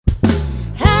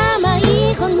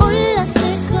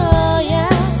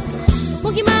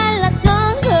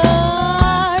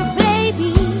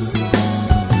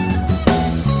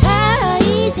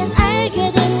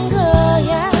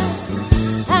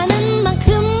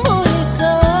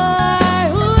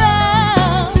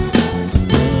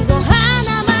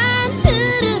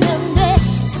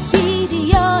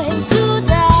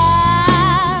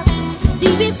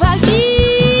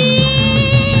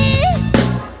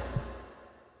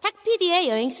PD의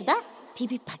여행수다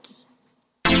디비파기.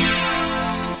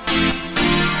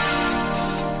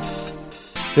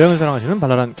 여행을 사랑하시는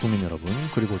발랄한 국민 여러분,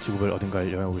 그리고 지구별 어딘가에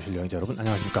여행하고 계실 여행자 여러분,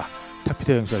 안녕하십니까.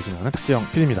 탁피디 여행수다를 진행하는 탁재영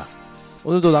PD입니다.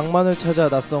 오늘도 낭만을 찾아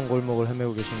낯선 골목을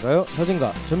헤매고 계신가요?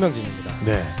 사진가 전명진입니다.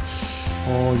 네,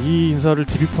 이 인사를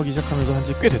디비파기 시작하면서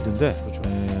한지 꽤 됐는데 그렇죠.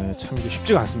 참 이게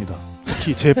쉽지가 않습니다.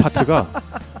 특히 제 파트가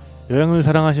여행을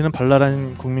사랑하시는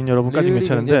발랄한 국민 여러분까지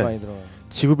괜찮은데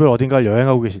지구별 어딘가를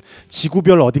여행하고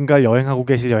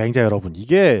계실 여행자 여러분,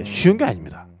 이게 쉬운 게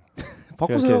아닙니다.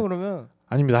 바꾸세요 그러면.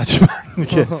 아닙니다. 하지만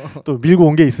이렇게 또 밀고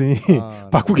온 게 있으니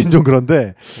바꾸긴 좀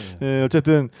그런데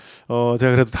어쨌든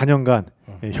제가 그래도 다년간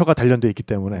혀가 단련돼 있기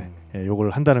때문에 요걸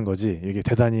한다는 거지, 이게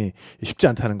대단히 쉽지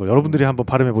않다는 걸 여러분들이 한번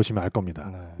발음해 보시면 알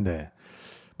겁니다. 네.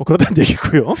 뭐 그렇다는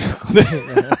얘기고요. 네.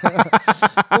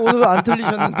 오늘 안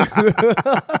틀리셨는데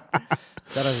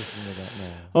잘하셨습니다.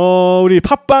 네. 우리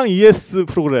팟빵 ES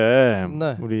프로그램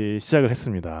우리 시작을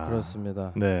했습니다.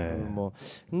 그렇습니다. 네.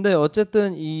 근데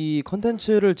어쨌든 이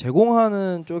컨텐츠를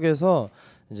제공하는 쪽에서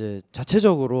이제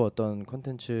자체적으로 어떤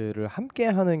컨텐츠를 함께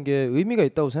하는 게 의미가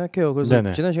있다고 생각해요. 그래서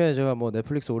네네. 지난 시간에 제가 뭐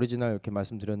넷플릭스 오리지널 이렇게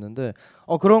말씀드렸는데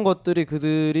그런 것들이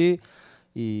그들이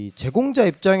이 제공자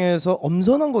입장에서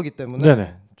엄선한 거기 때문에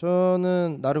네네.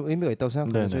 저는 나름 의미가 있다고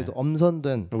생각합니다. 저희도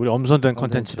우리 엄선된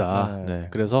컨텐츠다. 네.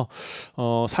 그래서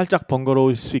살짝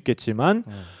번거로울 수 있겠지만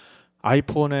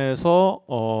아이폰에서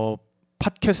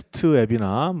팟캐스트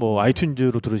앱이나 뭐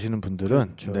아이튠즈로 들으시는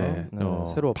분들은 그렇죠.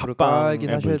 새로 어플을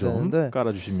깔긴 하셔야 되는데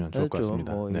깔아주시면 좋을 것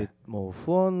같습니다. 뭐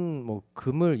후원 뭐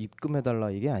금을 입금해달라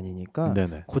이게 아니니까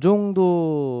네네. 그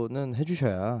정도는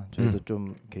해주셔야 저희도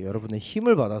좀 이렇게 여러분의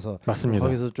힘을 받아서 맞습니다.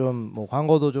 거기서 좀 뭐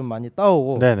광고도 좀 많이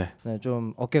따오고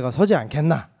좀 어깨가 서지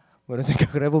않겠나 뭐 이런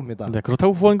생각을 해봅니다. 네,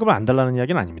 그렇다고 후원금을 안 달라는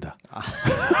이야기는 아닙니다.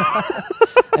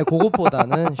 아니,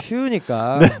 그것보다는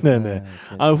쉬우니까. 네네네.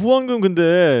 후원금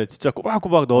근데 진짜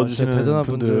꼬박꼬박 넣어주시는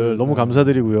분들 너무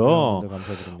감사드리고요.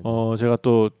 감사드립니다. 제가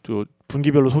또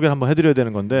분기별로 소개를 한번 해드려야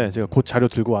되는 건데 제가 곧 자료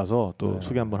들고 와서 또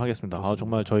소개 한번 하겠습니다.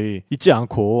 정말 저희 잊지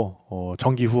않고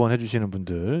정기 후원해주시는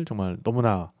분들 정말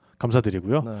너무나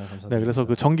감사드리고요. 네, 그래서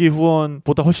그 정기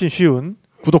후원보다 훨씬 쉬운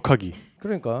구독하기.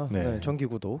 그러니까 정기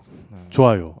구독,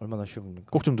 좋아요. 얼마나 쉬웁니까?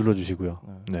 꼭 좀 눌러주시고요.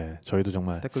 네, 저희도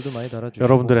정말 댓글도 많이 달아주시고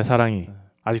여러분들의 사랑이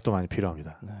아직도 많이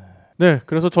필요합니다. 네,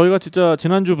 그래서 저희가 진짜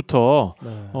지난주부터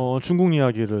중국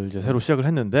이야기를 이제 새로 시작을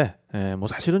했는데 뭐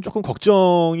사실은 조금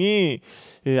걱정이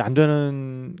안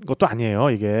되는 것도 아니에요.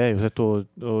 이게 요새 또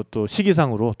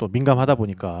시기상으로 또 민감하다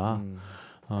보니까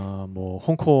뭐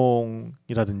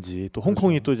홍콩이라든지 또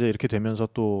홍콩이 또 이제 이렇게 되면서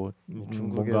또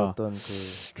중국의 뭔가 어떤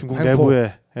중국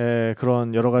내부의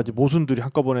그런 여러 가지 모순들이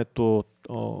한꺼번에 또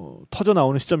터져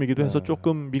나오는 시점이기도 해서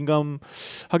조금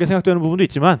민감하게 생각되는 부분도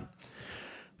있지만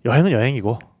여행은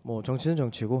여행이고 뭐 정치는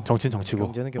정치고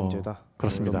경제는 경제다.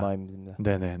 그렇습니다. 이런 마음입니다.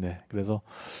 네네네. 그래서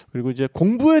그리고 이제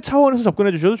공부의 차원에서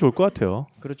접근해 주셔도 좋을 것 같아요.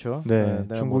 그렇죠. 네,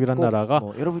 중국이란 나라가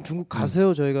여러분 중국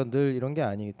가세요. 저희가 늘 이런 게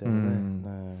아니기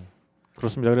때문에.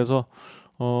 그렇습니다. 그래서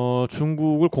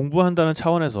중국을 공부한다는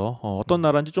차원에서 어떤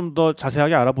나라인지 좀 더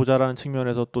자세하게 알아보자라는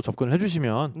측면에서 또 접근을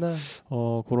해주시면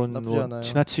그런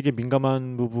지나치게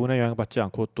민감한 부분에 영향받지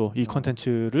않고 또 이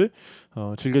컨텐츠를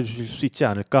즐겨주실 수 있지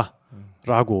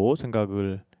않을까라고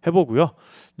생각을 해보고요.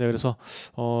 네, 그래서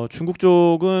중국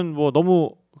쪽은 뭐 너무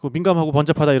민감하고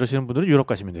번잡하다 이러시는 분들은 유럽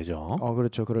가시면 되죠.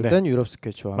 그렇죠. 그럴 땐 유럽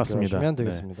스케치와 함께 하시면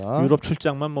되겠습니다. 네. 유럽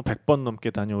출장만 뭐 100번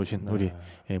넘게 다녀오신 우리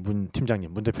문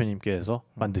팀장님, 문 대표님께서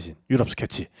만드신 유럽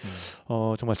스케치.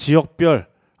 정말 지역별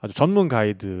아주 전문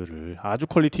가이드를, 아주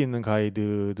퀄리티 있는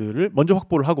가이드들을 먼저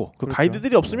확보를 하고 그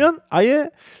가이드들이 없으면 아예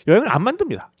여행을 안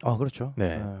만듭니다. 그렇죠.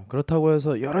 그렇다고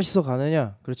해서 여럿이서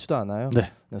가느냐? 그렇지도 않아요.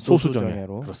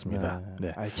 소수정예로. 그렇습니다.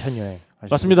 알찬 여행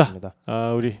맞습니다.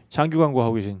 우리 장기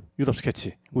광고하고 계신 유럽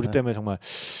스케치, 우리 때문에 정말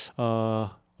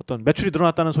어떤 매출이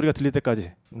늘어났다는 소리가 들릴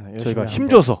때까지 저희가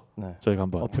힘줘서 저희가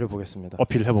한번 어필해 보겠습니다.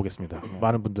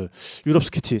 많은 분들 유럽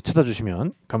스케치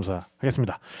찾아주시면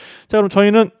감사하겠습니다. 자, 그럼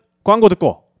저희는 광고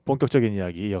듣고 본격적인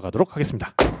이야기 이어가도록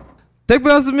하겠습니다.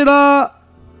 택배 왔습니다.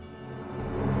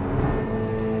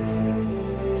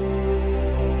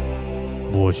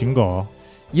 무엇인가?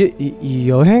 이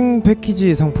여행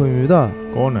패키지 상품입니다.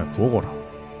 꺼내 보거라.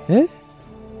 예?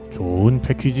 좋은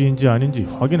패키지인지 아닌지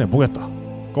확인해 보겠다.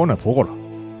 꺼내 보거라.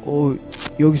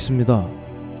 여기 있습니다.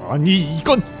 아니,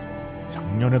 이건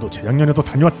작년에도 재작년에도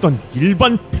다녀왔던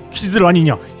일반 패키지들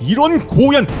아니냐? 이런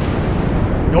고얀.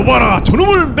 여봐라,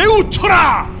 저놈을 매우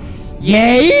쳐라.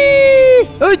 예이!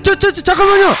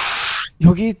 잠깐만요.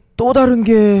 여기 또 다른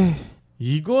게.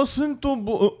 이것은 또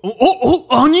뭐?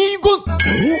 아니 이건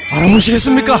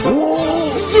알아보시겠습니까?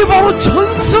 이게 바로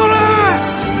전설의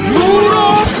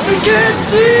유럽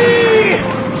스케치!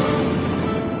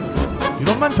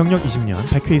 험한 경력 20년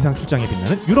 100회 이상 출장에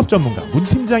빛나는 유럽 전문가 문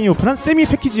팀장이 오픈한 세미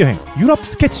패키지 여행 유럽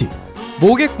스케치.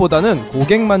 모객보다는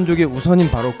고객 만족이 우선인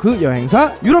바로 그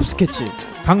여행사 유럽 스케치.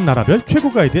 각 나라별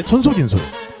최고 가이드의 전속인솔.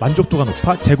 만족도가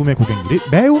높아 재구매 고객률이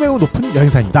매우 높은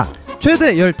여행사입니다.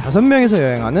 최대 15명에서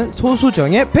여행하는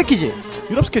소수정예 패키지.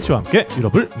 유럽 스케치와 함께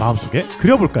유럽을 마음속에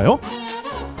그려볼까요?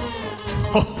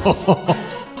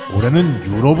 올해는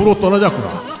유럽으로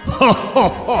떠나자꾸나.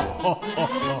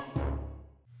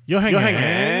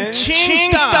 여행의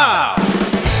칭따오.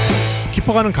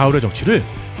 깊어가는 가을의 정취를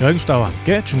여행수다와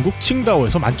함께 중국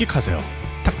칭다오에서 만끽하세요.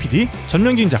 탁PD,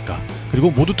 전명진 작가,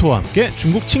 그리고 모두 투어와 함께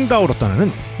중국 칭다오로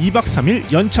떠나는 2박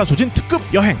 3일 연차 소진 특급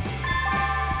여행.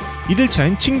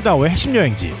 1일차인 칭다오의 핵심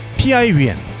여행지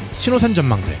PI위엔, 신호산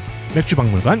전망대,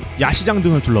 맥주박물관, 야시장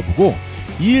등을 둘러보고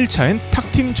 2일차엔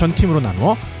탁팀 전팀으로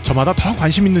나누어 저마다 더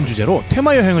관심 있는 주제로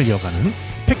테마 여행을 이어가는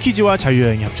패키지와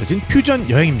자유여행이 합쳐진 퓨전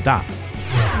여행입니다.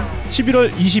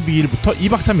 11월 22일부터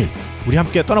 2박 3일 우리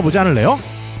함께 떠나보지 않을래요?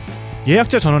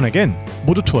 예약자 전원에겐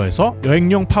모두 투어에서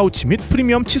여행용 파우치 및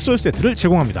프리미엄 칫솔 세트를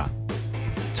제공합니다.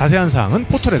 자세한 사항은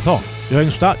포털에서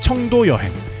여행수다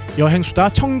청도여행,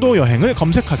 여행수다 청도여행을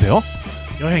검색하세요.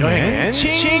 여행의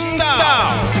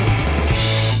칭따오.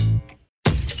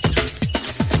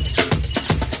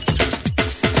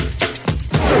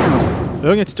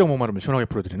 여행의 지적 목마름을 시원하게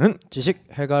풀어드리는 지식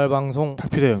해갈방송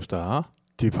탁피디 여행수다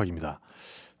디비팍입니다.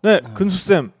 네,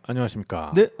 근수쌤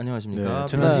안녕하십니까? 네, 안녕하십니까? 네,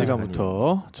 지난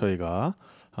시간부터 저희가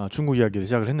중국 이야기를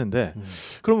시작을 했는데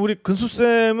그럼 우리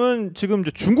근수쌤은 지금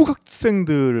이제 중국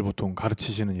학생들을 보통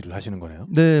가르치시는 일을 하시는 거네요?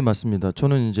 네, 맞습니다.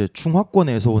 저는 이제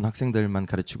중화권에서 온 학생들만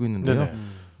가르치고 있는데요.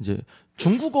 이제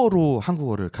중국어로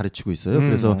한국어를 가르치고 있어요.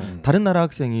 그래서 다른 나라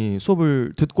학생이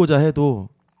수업을 듣고자 해도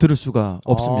들을 수가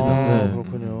없습니다. 네.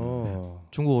 그렇군요.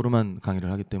 중국어로만 강의를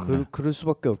하기 때문에 그럴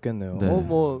수밖에 없겠네요. 네.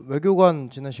 뭐 외교관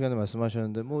지난 시간에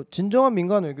말씀하셨는데 뭐 진정한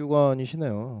민간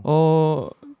외교관이시네요.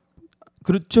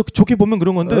 그렇죠. 좋게 보면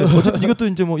그런 건데 어쨌든 이것도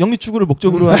이제 뭐 영리 추구를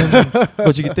목적으로 하는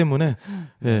것이기 때문에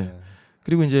예.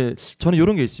 그리고 이제 저는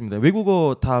이런 게 있습니다.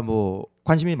 외국어 다 뭐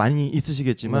관심이 많이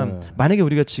있으시겠지만 만약에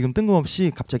우리가 지금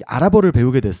뜬금없이 갑자기 아랍어를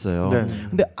배우게 됐어요.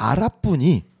 근데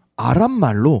아랍분이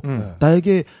아랍말로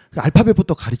나에게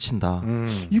알파벳부터 가르친다.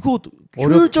 이거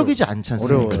효율적이지 않지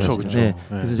않습니까? 그렇죠. 네.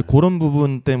 그래서 이제 그런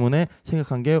부분 때문에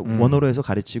생각한 게 원어로 해서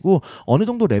가르치고 어느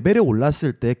정도 레벨에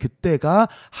올랐을 때 그때가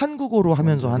한국어로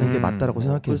하면서 하는 게 맞다라고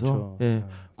생각해서 그렇죠. 예,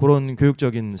 그런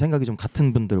교육적인 생각이 좀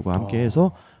같은 분들과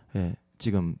함께해서 예,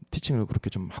 지금 티칭을 그렇게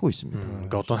좀 하고 있습니다.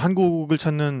 그러니까 어떤 한국을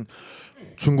찾는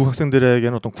중국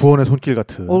학생들에게는 어떤 구원의 손길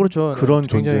같은 그렇죠. 그런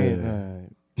굉장히, 존재.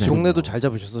 동네도 잘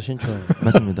잡으셨어 신촌.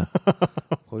 맞습니다.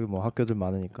 거기 뭐 학교들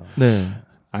많으니까. 네.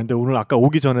 근데 오늘 아까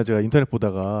오기 전에 제가 인터넷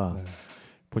보다가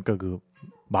보니까 그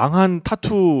망한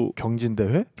타투 경진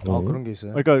대회? 그런 게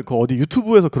있어요. 그러니까 그 어디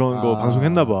유튜브에서 그런 거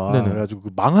방송했나 봐. 그래가지고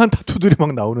그 망한 타투들이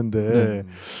막 나오는데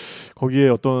거기에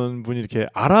어떤 분이 이렇게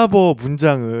아랍어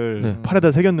문장을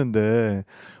팔에다 새겼는데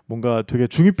뭔가 되게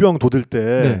중이병 돋을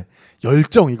때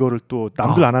열정 이거를 또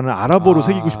남들 안 하는 아랍어로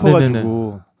새기고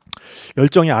싶어가지고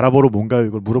열정이 아랍어로 뭔가요?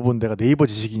 이걸 물어본 데가 네이버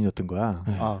지식인이었던 거야.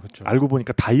 그렇죠. 알고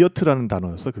보니까 다이어트라는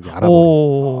단어였어. 그게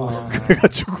아랍어.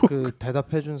 그래가지고 그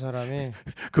대답해준 사람이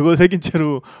그걸 새긴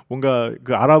채로 뭔가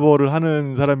그 아랍어를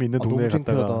하는 사람이 있는 동네에 너무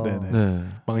갔다가 창피하다.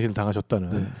 망신을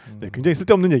당하셨다는 굉장히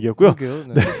쓸데없는 얘기였고요.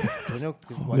 전혀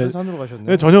완전 산으로 가셨네.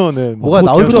 네, 전혀 뭐가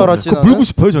나올 줄 알았지. 그거 물고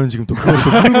싶어요. 저는 지금 또 그걸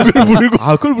물고.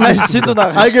 그걸 물고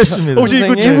싶습니다. 알겠습니다. 혹시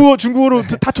그 중국어로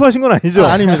타투하신 건 아니죠?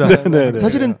 아닙니다.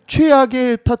 사실은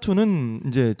최악의 타투는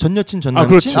이제 전 여친 전 남친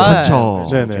그렇죠. 전처.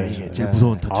 이게 제일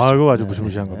무서운 타투. 그거 아주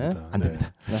무시무시한 겁니다. 안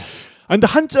됩니다. 근데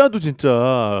한자도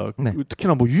진짜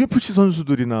특히나 뭐 UFC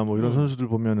선수들이나 뭐 이런 선수들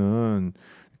보면은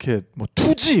이렇게 뭐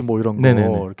투지 뭐 이런 거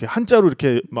이렇게 한자로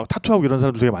이렇게 막 타투하고 이런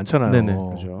사람들 되게 많잖아요.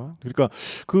 그렇죠. 그러니까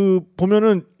그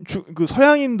보면은 그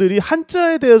서양인들이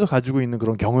한자에 대해서 가지고 있는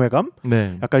그런 경외감,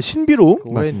 약간 신비로움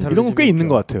이런 거 꽤 있는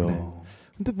것 같아요.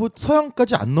 근데 뭐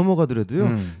서양까지 안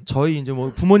넘어가더라도요. 저희 이제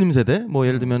뭐 부모님 세대, 뭐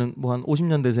예를 들면은 뭐 한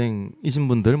 50년대생이신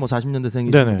분들, 뭐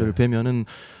 40년대생이신 분들 뵈면은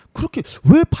그렇게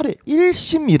왜 팔에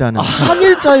일심이라는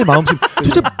한일자의 마음심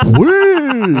도대체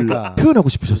뭘 표현하고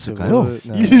싶으셨을까요?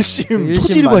 일심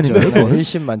초지일관인가요?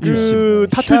 일심 많죠. 그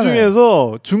타투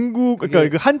중에서 중국 그러니까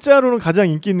그 한자로는 가장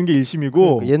인기 있는 게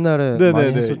일심이고 옛날에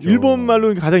많이 했었죠. 일본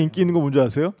말로 가장 인기 있는 거 뭔지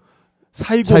아세요?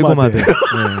 사이고마데.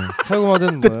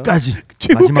 사이고마데는 끝까지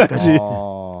최고까지.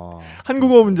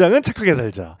 한국어 문장은 착하게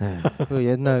살자. 그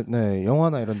옛날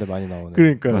영화나 이런 데 많이 나오는.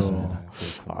 그러니까요. 맞습니다.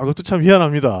 그것도 참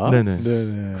희한합니다. 네네.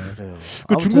 그래요.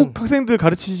 그 중국 학생들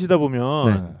가르치시다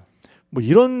보면 뭐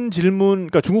이런 질문,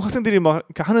 그러니까 중국 학생들이 막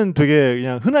하는 되게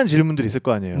그냥 흔한 질문들이 있을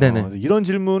거 아니에요. 이런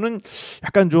질문은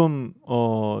약간 좀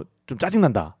좀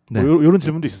짜증난다. 네. 뭐 이런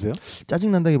질문도 있으세요?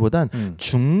 짜증난다기보단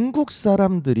중국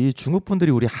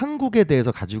분들이 우리 한국에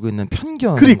대해서 가지고 있는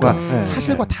편견과 그러니까.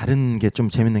 사실과 다른 게 좀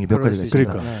재밌는 게 몇 가지가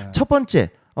있습니다. 그러니까. 첫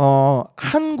번째,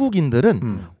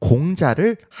 한국인들은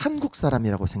공자를 한국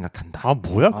사람이라고 생각한다. 아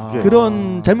뭐야 그게?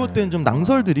 그런 잘못된 좀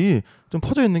낭설들이 좀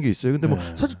퍼져 있는 게 있어요. 근데 뭐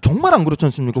사실 정말 안 그렇지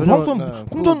않습니까?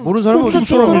 공전 모르는 사람은 한국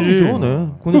사람이죠. 네.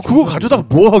 그거 가져다가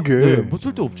뭐 하게? 네, 뭐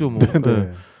쓸데 없죠. 뭐.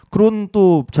 네. 그런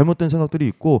또 잘못된 생각들이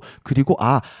있고 그리고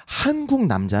한국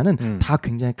남자는 다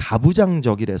굉장히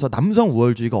가부장적이라서 남성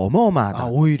우월주의가 어마어마하다.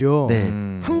 오히려 네,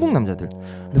 한국 남자들.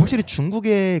 근데 확실히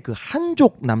중국의 그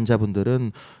한족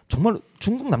남자분들은 정말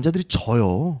중국 남자들이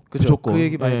져요. 그죠? 무조건. 그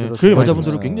얘기 많이 들었어요.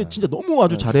 여자분들을 굉장히 진짜 너무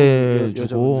아주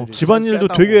잘해주고 집안일도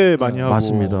되게 많이 하고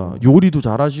맞습니다. 요리도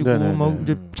잘하시고 네네네. 막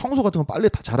이제 청소 같은 거 빨래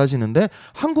다 잘하시는데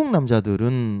한국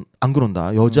남자들은 안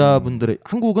그런다.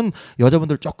 한국은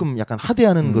여자분들 조금 약간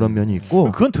하대하는 그런 면이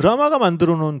있고 그건 드라마가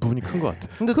만들어놓은 부분이 큰 것 같아요.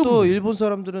 근데 또 일본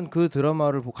사람들은 그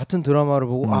드라마를 보고 같은 드라마를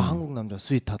보고 한국 남자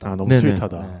스윗하다. 너무 네네.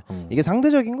 스윗하다. 이게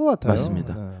상대적인 것 같아요.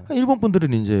 맞습니다. 일본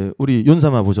분들은 이제 우리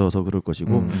윤사마 보셔서 그럴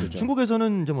것이고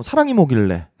중국에서는 이제 뭐 사랑이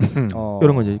뭐길래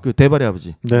이런 거 이제 그 대발의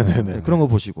아버지 네네네. 그런 거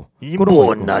보시고 이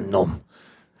못난 놈.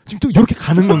 지금 또 이렇게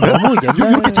가는 건가요?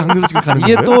 이렇게 장르로 지금 가는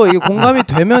이게 건가요? 또 이게 공감이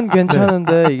되면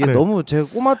괜찮은데 이게 네. 너무 제가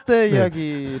꼬마 때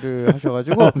이야기를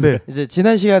하셔가지고 이제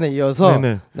지난 시간에 이어서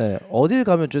어딜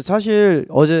가면 사실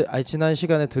지난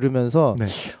시간에 들으면서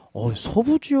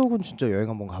서부 지역은 진짜 여행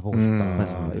한번 가보고 싶다.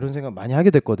 맞습니다. 이런 생각 많이 하게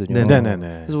됐거든요. 네네네.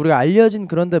 그래서 우리가 알려진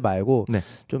그런데 말고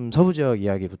좀 서부 지역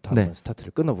이야기부터 한번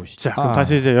스타트를 끊어보시죠. 자, 그럼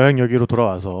다시 이제 여행 얘기로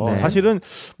돌아와서 사실은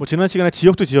뭐 지난 시간에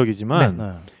지역도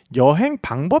지역이지만 여행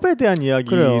방법에 대한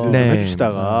이야기를 좀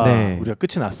해주시다가 우리가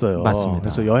끝이 났어요. 맞습니다.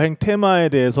 그래서 여행 테마에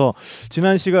대해서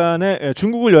지난 시간에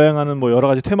중국을 여행하는 뭐 여러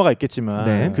가지 테마가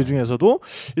있겠지만 그 중에서도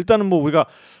일단은 뭐 우리가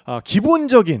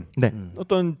기본적인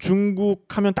어떤 중국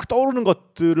하면 딱 떠오르는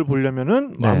것들을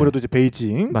보려면은 뭐 아무래도 이제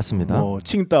베이징, 맞습니다. 뭐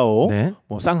칭다오,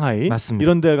 뭐 상하이 맞습니다.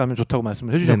 이런 데 가면 좋다고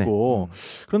말씀을 해주셨고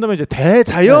그런 다음에 이제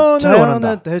대자연을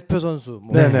원한다. 대표 선수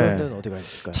뭐 네네. 그런 데는 어디가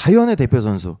있을까요? 자연의 대표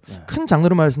선수 큰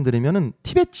장르로 말씀드리면은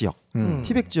티벳 지역.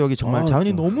 티벳 지역이 정말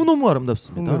자연이 너무너무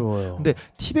아름답습니다. 흥미로워요. 근데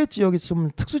티벳 지역이 좀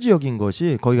특수 지역인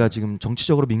것이 거기가 지금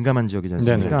정치적으로 민감한 지역이지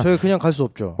않습니까? 저희 그냥 갈 수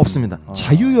없죠. 없습니다.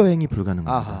 자유여행이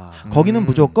불가능합니다. 거기는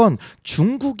무조건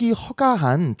중국이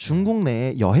허가한 중국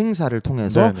내의 여행사를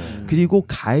통해서 그리고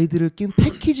가이드를 낀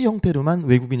패키지 형태로만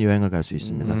외국인이 여행을 갈 수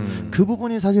있습니다. 그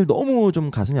부분이 사실 너무 좀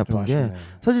가슴이 아픈 게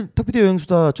사실 탁피디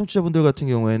여행수다 청취자분들 같은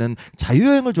경우에는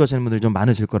자유여행을 좋아하시는 분들이 좀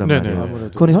많으실 거란 말이에요.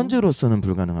 그건 현재로서는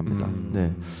불가능합니다.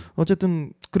 네.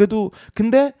 어쨌든 그래도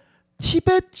근데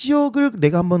티벳 지역을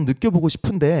내가 한번 느껴보고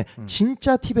싶은데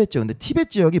진짜 티벳 지역, 근데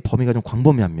티벳 지역이 범위가 좀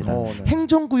광범위합니다.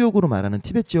 행정구역으로 말하는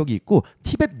티벳 지역이 있고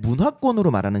티벳 문화권으로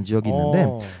말하는 지역이 있는데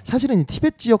사실은 이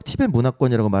티벳 지역, 티벳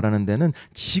문화권이라고 말하는 데는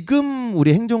지금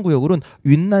우리 행정구역으로는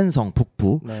윈난성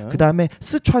북부, 그 다음에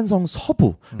스촨성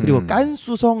서부, 그리고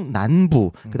깐수성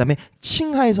남부, 그 다음에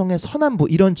칭하이성의 서남부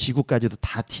이런 지구까지도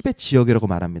다 티벳 지역이라고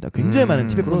말합니다. 굉장히 많은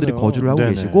티벳 분들이 거주를 하고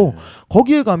계시고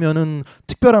거기에 가면은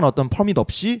특별한 어떤 퍼밋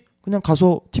없이 그냥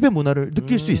가서 티벳 문화를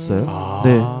느낄 수 있어요.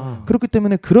 네. 그렇기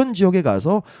때문에 그런 지역에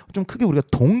가서 좀 크게 우리가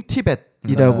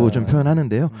동티벳이라고 좀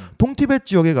표현하는데요. 동티벳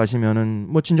지역에 가시면은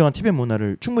뭐 진정한 티벳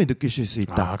문화를 충분히 느끼실 수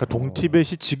있다. 그러니까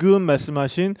동티벳이 지금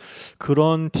말씀하신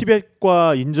그런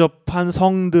티벳과 인접한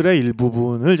성들의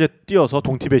일부분을 이제 띄어서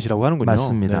동티벳이라고 하는군요.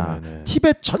 맞습니다. 네네네.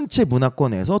 티벳 전체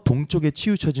문화권에서 동쪽에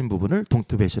치우쳐진 부분을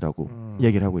동티벳이라고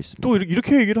얘기를 하고 있습니다. 또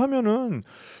이렇게 얘기를 하면은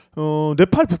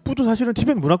네팔 북부도 사실은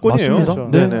티벳 문화권이에요. 맞습니다.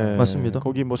 네, 네, 맞습니다.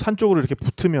 거기 뭐 산 쪽으로 이렇게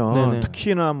붙으면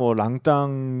특히나 뭐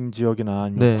랑땅 지역이나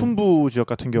쿤부 지역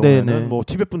같은 경우에는 뭐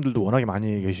티벳 분들도 워낙에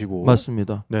많이 계시고.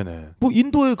 맞습니다. 네네. 뭐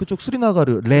인도의 그쪽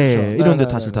스리나가르, 레 이런 데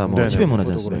사실 다 뭐 티벳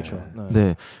문화지 않습니까?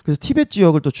 네. 그래서 티벳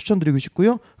지역을 또 추천드리고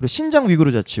싶고요. 그리고 신장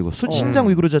위구르 자치구, 신장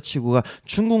위구르 자치구가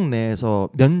중국 내에서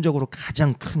면적으로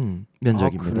가장 큰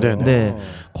면적입니다. 네.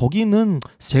 거기는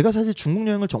제가 사실 중국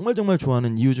여행을 정말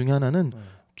좋아하는 이유 중에 하나는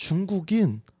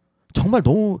중국인 정말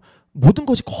너무 모든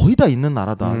것이 거의 다 있는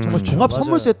나라다. 정말 종합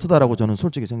선물 세트다라고 저는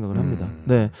솔직히 생각을 합니다.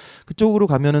 네, 그쪽으로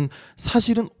가면은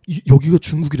사실은 여기가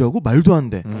중국이라고 말도 안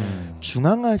돼.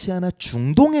 중앙아시아나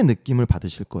중동의 느낌을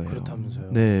받으실 거예요. 그렇다면서요.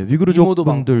 네, 위구르족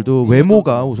분들도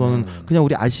외모가 우선은 그냥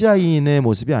우리 아시아인의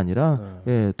모습이 아니라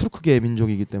투르크계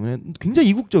민족이기 때문에 굉장히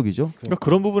이국적이죠. 그러니까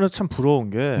그런 부분에서 참 부러운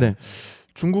게.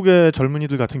 중국의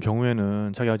젊은이들 같은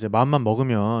경우에는 자기가 이제 마음만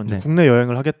먹으면 이제 국내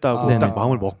여행을 하겠다고 딱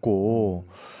마음을 먹고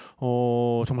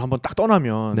정말 한번 딱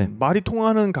떠나면 말이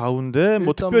통하는 가운데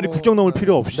뭐 특별히 국경 넘을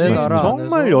필요 없이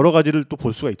정말 여러 가지를 또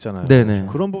볼 수가 있잖아요.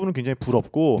 그런 부분은 굉장히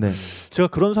부럽고 제가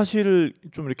그런 사실을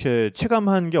좀 이렇게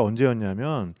체감한 게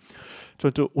언제였냐면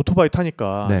저 오토바이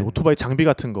타니까 네. 오토바이 장비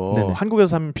같은 거 네네. 한국에서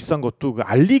사면 비싼 것도 그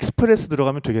알리익스프레스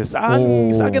들어가면 되게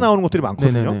싸게 나오는 것들이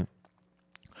많거든요. 네네네.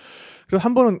 그래서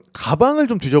한 번은 가방을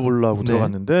좀 뒤져보려고 네.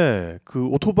 들어갔는데 그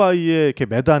오토바이에 이렇게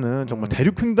매다는 정말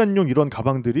대륙횡단용 이런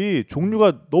가방들이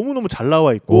종류가 너무너무 잘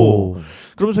나와 있고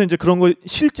그러면서 이제 그런 거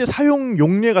실제 사용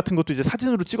용례 같은 것도 이제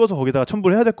사진으로 찍어서 거기다가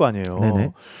첨부를 해야 될 거 아니에요.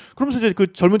 네네. 그러면서 이제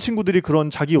그 젊은 친구들이 그런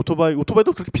자기 오토바이도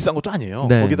그렇게 비싼 것도 아니에요.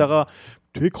 네. 거기다가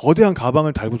되게 거대한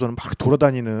가방을 달고서는 막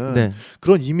돌아다니는 네.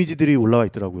 그런 이미지들이 올라와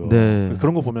있더라고요. 네.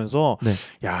 그런 거 보면서 네.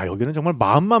 야 여기는 정말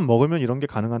마음만 먹으면 이런 게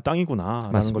가능한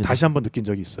땅이구나라는 맞습니다. 걸 다시 한번 느낀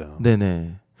적이 있어요. 네네.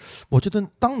 뭐 어쨌든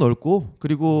땅 넓고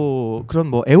그리고 그런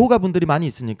뭐 애호가 분들이 많이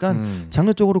있으니까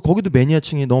장르적으로 거기도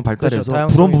매니아층이 너무 발달해서 그렇죠.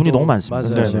 부러운 부분이 너무 많습니다.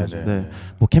 맞아요. 사실. 네.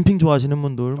 뭐 캠핑 좋아하시는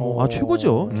분들 뭐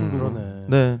최고죠. 그러네.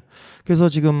 네. 그래서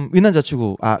지금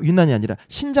윈난이 아니라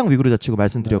신장 위구르 자치구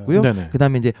말씀드렸고요. 네.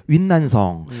 그다음에 이제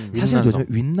윈난성. 사실 윈난성. 요즘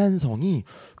윈난성이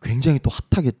굉장히 또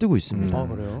핫하게 뜨고 있습니다. 아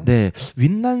그래요? 네,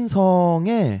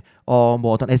 윈난성에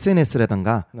뭐 어떤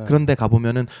SNS라든가 네. 그런데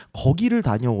가보면은 거기를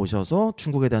다녀오셔서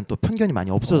중국에 대한 또 편견이 많이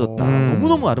없어졌다.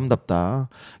 너무너무 아름답다.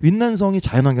 윈난성이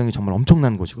자연환경이 정말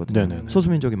엄청난 곳이거든요. 네네네.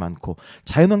 소수민족이 많고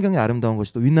자연환경이 아름다운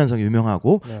곳이 또 윈난성이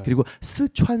유명하고 네. 그리고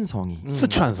스촨성이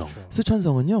스촨성.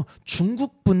 스촨성은요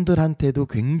중국 분들한테도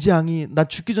굉장히 나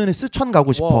죽기 전에 스촨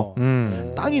가고 싶어.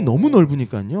 땅이 너무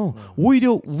넓으니까요.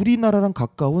 오히려 우리나라랑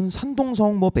가까운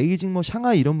산동성, 뭐 베이징, 뭐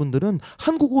샹하이 이런 분들은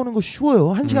한국 오는 거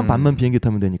쉬워요. 1시간 반만 비행기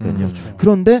타면 되니까요. 그렇죠.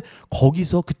 그런데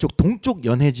거기서 그쪽 동쪽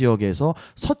연해 지역에서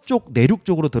서쪽 내륙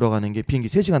쪽으로 들어가는 게 비행기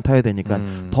 3시간 타야 되니까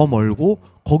더 멀고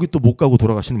거기 또 못 가고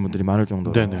돌아가시는 분들이 많을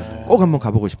정도로 네네. 꼭 한번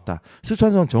가보고 싶다.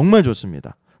 스촨성 정말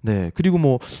좋습니다. 네, 그리고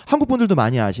뭐 한국 분들도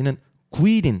많이 아시는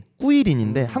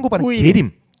꾸이린인데 한국 발음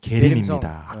꾸이린.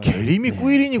 계림입니다. 계림이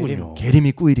꾸이린이군요.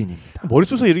 계림이 꾸이린입니다.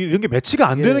 머릿속에 이런 게 매치가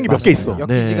안 되는 게 몇 개 있어.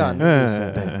 엮이지가 않는 게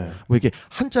있어요. 네. 뭐 이게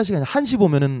한자식이 아니라 한시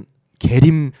보면은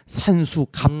계림, 산수,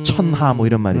 갑천하 뭐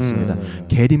이런 말이 있습니다.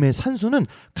 계림의 산수는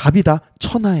갑이다,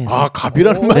 천하에서. 아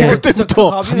갑이라는 말이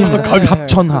그때부터 갑이네.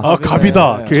 갑천하. 아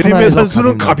갑이다. 계림의 천하에서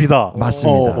산수는 갑입니다. 갑이다.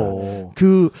 맞습니다. 어허.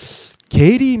 그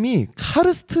계림이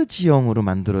카르스트 지형으로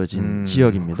만들어진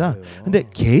지역입니다. 근데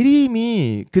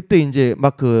계림이 그때 이제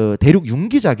막 그 대륙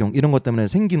융기작용 이런 것 때문에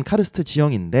생긴 카르스트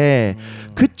지형인데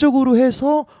그쪽으로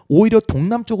해서 오히려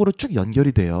동남쪽으로 쭉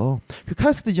연결이 돼요. 그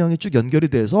카르스트 지형이 쭉 연결이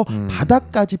돼서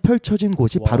바다까지 펼쳐진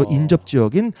곳이 바로 인접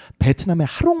지역인 베트남의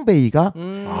하롱베이가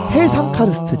해상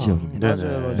카르스트 지역입니다.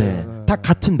 네네. 네, 다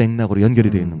같은 맥락으로 연결이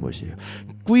되어 있는 곳이에요.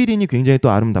 꾸이린이 굉장히 또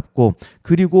아름답고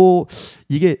그리고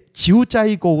이게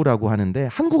지우짜이고우라고 하는데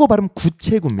한국어 발음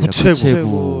구체구입니다.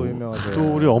 구체구. 유명하죠.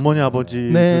 또 우리 어머니 아버지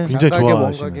네. 굉장히 장각의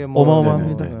좋아하시는. 원각의 뭐,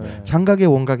 어마어마합니다. 네네. 장각의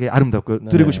원각의 아름답고 네.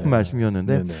 드리고 싶은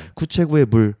말씀이었는데 네네. 구체구의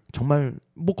물 정말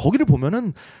뭐 거기를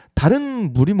보면은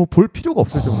다른 물이 뭐 볼 필요가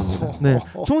없을 정도입니다. 네,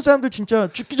 중국 사람들 진짜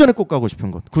죽기 전에 꼭 가고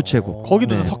싶은 곳 구체구.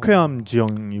 거기도 네. 석회암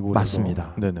지형이고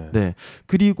맞습니다. 네네. 네,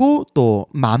 그리고 또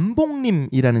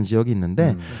만봉림이라는 지역이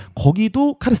있는데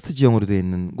거기도 카르스트 지형으로 되어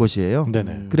있는 곳이에요.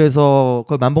 네네. 그래서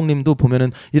그 만봉림도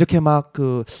보면은 이렇게 막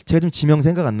그 제가 좀 지명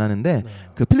생각 안 나는데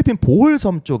그 필리핀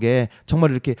보홀섬 쪽에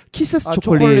정말 이렇게 키세스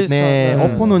초콜릿에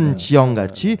엎어놓은 지형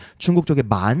같이 중국 쪽에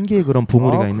 10,000개의 그런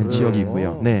봉우리가 있는 지역이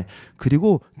있고요. 네,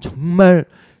 그리고 정말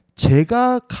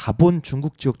제가 가본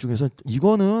중국 지역 중에서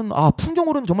이거는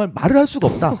풍경으로는 정말 말을 할 수가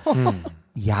없다.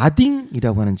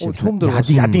 야딩이라고 하는 지역. 처음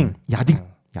들어봤어요.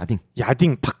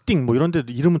 야딩, 팍딩 뭐 이런 데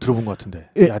이름은 들어본 것 같은데.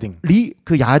 예, 야딩.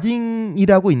 그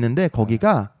야딩이라고 있는데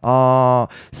거기가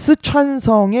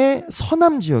스촨성의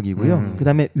서남 지역이고요.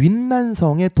 그다음에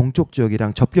윈난성의 동쪽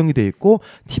지역이랑 접경이 돼 있고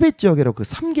티베트 지역이라고 그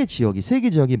 3개 지역이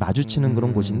 3개 지역이 마주치는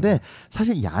그런 곳인데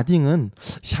사실 야딩은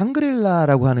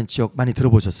샹그릴라라고 하는 지역 많이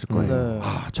들어보셨을 거예요. 네.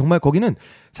 정말 거기는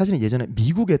사실은 예전에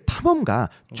미국의 탐험가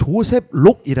조셉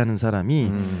록이라는 사람이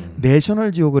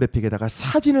내셔널 지오그래픽에다가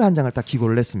사진을 한 장을 딱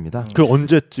기고를 했습니다. 그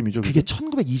언제쯤이죠? 그게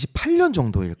 1928년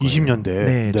정도일 거예요. 20년대.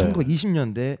 네,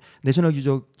 1920년대 내셔널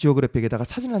지오그래픽에다가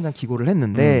사진 한 장 기고를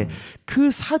했는데 그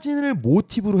사진을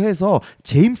모티브로 해서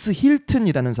제임스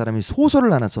힐튼이라는 사람이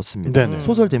소설을 하나 썼습니다.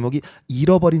 소설 제목이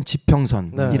잃어버린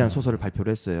지평선이라는 소설을 발표를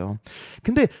했어요.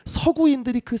 근데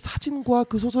서구인들이 그 사진과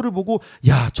그 소설을 보고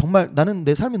야 정말 나는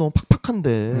내 삶이 너무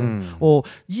팍팍한데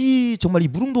이 정말 이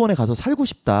무릉도원에 가서 살고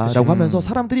싶다라고 하면서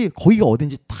사람들이 거기가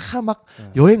어딘지 다 막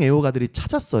여행 애호가들이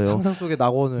찾았어요. 상상 속의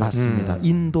낙원을. 맞습니다.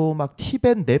 인도 막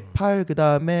티벳, 네팔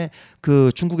그다음에 그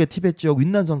중국의 티벳 지역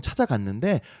윈난성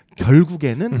찾아갔는데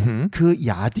결국에는 그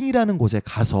야딩이라는 곳에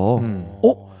가서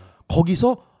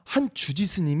거기서 한 주지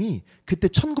스님이 그때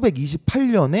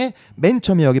 1928년에 맨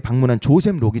처음에 여기 방문한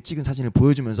조셉 록이 찍은 사진을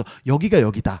보여주면서 여기가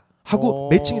여기다. 하고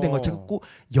매칭이 된 걸 찾고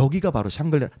여기가 바로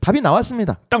샹그릴라. 답이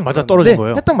나왔습니다. 딱 맞아 떨어진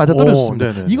거예요? 딱 맞아 떨어졌습니다.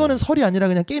 네네네. 이거는 설이 아니라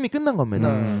그냥 게임이 끝난 겁니다.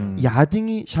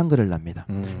 야딩이 샹그릴라입니다.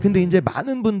 근데 이제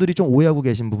많은 분들이 좀 오해하고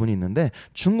계신 부분이 있는데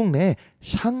중국 내에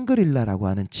샹그릴라라고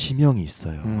하는 지명이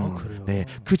있어요. 그래요? 네,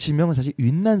 그 지명은 사실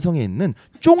윈난성에 있는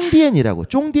쫑디엔이라고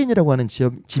하는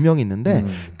지명이 있는데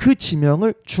그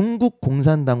지명을 중국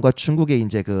공산당과 중국의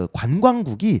이제 그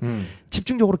관광국이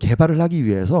집중적으로 개발을 하기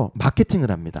위해서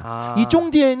마케팅을 합니다. 이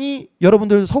쫑디엔이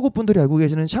여러분들 서구 분들이 알고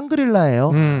계시는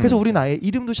샹그릴라예요. 그래서 우리는 아예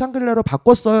이름도 샹그릴라로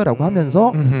바꿨어요라고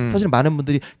하면서 사실 많은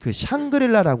분들이 그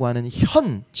샹그릴라라고 하는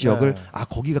현 지역을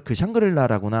거기가 그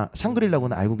샹그릴라구나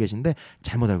알고 계신데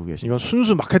잘못 알고 계십니다. 이건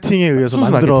순수 마케팅에 의해서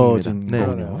만들어진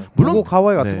거군요. 물론 무고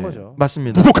가와이 같은 거죠.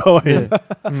 맞습니다. 무고 가와이.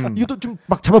 이것도 좀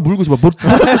막 잡아 물고 싶어. 물어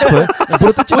뜯고 싶어요.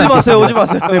 물어 뜯지 오지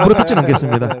마세요. 네, 물어 뜯진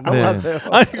않겠습니다. 넘어가세요.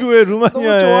 아니 그 왜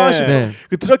루마니아에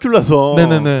그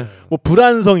드라큘라성 뭐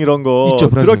불안성 이런 거 있죠,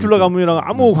 드라큘라 가문이랑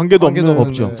아무 관계도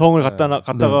없는 성을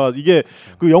갖다가 이게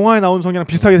그 영화에 나온 성이랑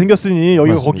비슷하게 생겼으니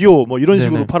여기가 맞습니다. 거기요 뭐 이런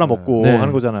식으로 팔아먹고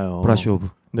하는 거잖아요. 브라시오브.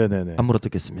 네네네. 안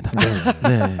물어뜯겠습니다.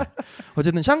 네.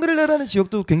 어쨌든 샹그릴라라는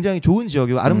지역도 굉장히 좋은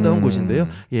지역이고 아름다운 곳인데요.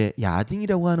 예,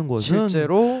 야딩이라고 하는 곳은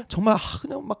실제로 정말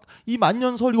그냥 막 이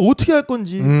만년설 이거 어떻게 할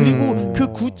건지 그리고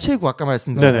그 구체구 아까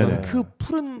말씀드린 그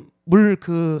푸른 물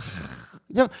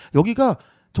그냥 여기가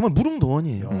정말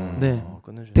무릉도원이에요. 네.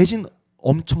 대신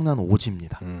엄청난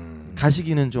오지입니다.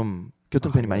 가시기는 좀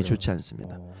교통편이 많이 좋지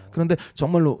않습니다. 그런데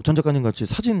정말로 전 작가님 같이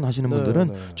사진 하시는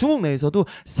분들은 중국 내에서도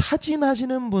사진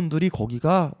하시는 분들이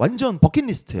거기가 완전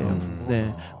버킷리스트예요.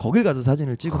 네, 거길 가서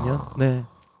사진을 찍으면 그냥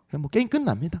뭐 게임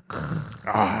끝납니다.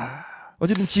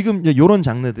 어쨌든 지금 이런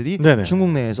장르들이 중국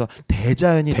내에서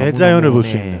대자연을 볼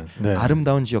수 있는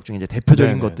아름다운 지역 중에 이제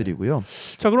대표적인 것들이고요.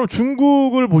 자, 그럼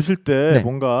중국을 보실 때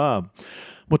뭔가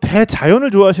뭐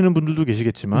대자연을 좋아하시는 분들도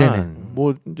계시겠지만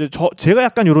뭐 이제 제가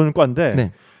약간 이런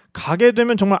과인데 가게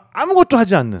되면 정말 아무것도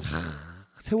하지 않는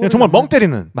그냥 정말 멍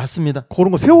때리는 맞습니다. 그런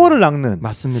거 세월을 낚는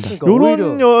맞습니다. 그러니까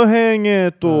이런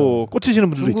여행에 또 꽂히시는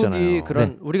분들도 중국이 있잖아요.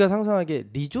 그런 우리가 상상하기에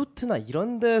리조트나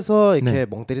이런 데서 이렇게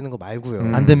멍 때리는 거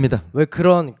말고요. 안 됩니다. 왜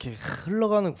그런 이렇게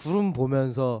흘러가는 구름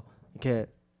보면서 이렇게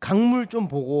강물 좀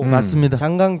보고 맞습니다.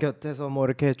 장강 곁에서 뭐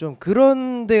이렇게 좀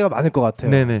그런 데가 많을 것 같아요.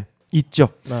 네네 있죠.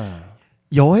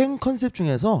 여행 컨셉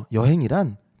중에서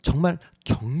여행이란 정말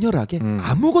격렬하게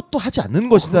아무것도 하지 않는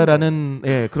것이다라는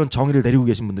그런 정의를 내리고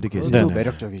계신 분들이 계세요.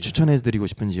 매력적이죠. 추천해드리고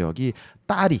싶은 지역이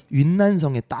따리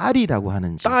윈난성의 따리라고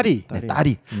하는 지역.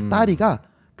 따리가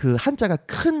그 한자가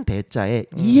큰 대자에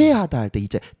이해하다 할 때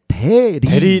이제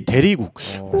대리국.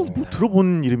 뭐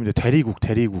들어본 이름인데 대리국.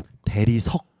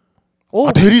 대리석.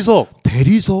 대리석.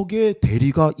 대리석의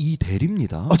대리가 이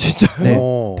대리입니다. 진짜요?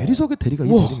 네. 대리석의 대리가 이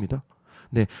대리입니다.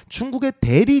 네, 중국의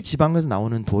대리 지방에서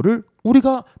나오는 돌을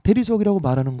우리가 대리석이라고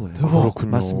말하는 거예요.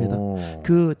 그렇군요. 맞습니다.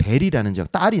 그 대리라는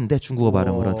지역 딸인데 중국어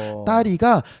발음으로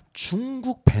딸이가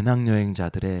중국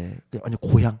배낭여행자들의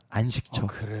고향 안식처.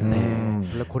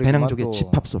 배낭족의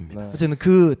집합소입니다. 어쨌든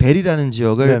그 대리라는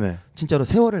지역을 진짜로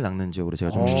세월을 낚는 지역으로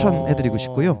제가 좀 추천해드리고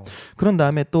싶고요. 그런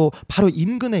다음에 또 바로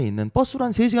인근에 있는 버스로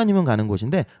한 3시간이면 가는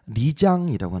곳인데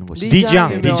리장이라고 하는 곳이 리장.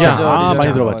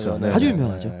 많이 들어봤죠. 아주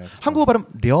유명하죠. 한국어 발음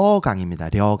려강입니다.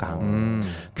 려강.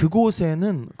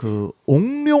 그곳에는 그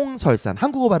옥룡설산,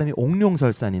 한국어 발음이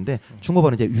옥룡설산인데 중국어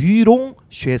발음은 이제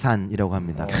위롱쉐산이라고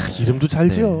합니다. 이름도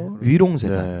잘 지어.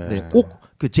 위롱쉐산. 옥,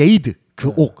 그 제이드,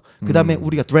 그 옥. 그다음에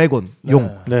우리가 드래곤,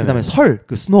 용. 그다음에 설,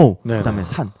 그 스노우. 그다음에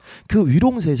산. 그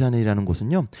위롱쉐산이라는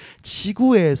곳은요.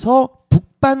 지구에서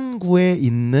북반구에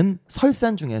있는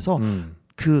설산 중에서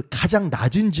그 가장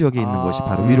낮은 지역에 있는 것이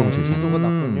바로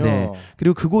위롱쉐산. 네.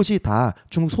 그리고 그곳이 다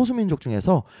중국 소수민족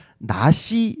중에서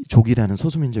나시족이라는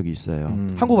소수민족이 있어요.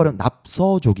 한국 발음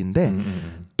납서족인데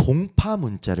동파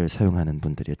문자를 사용하는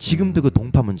분들이에요. 지금도 그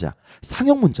동파 문자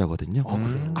상형 문자거든요.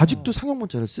 아직도 상형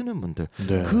문자를 쓰는 분들.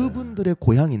 그분들의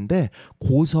고향인데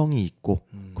고성이 있고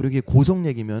그리고 이게 고성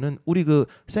얘기면은 우리 그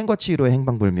센과치히로의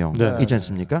행방불명 있지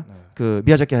않습니까? 그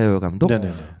미야자키 하야오 감독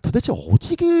도대체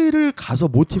어디를 가서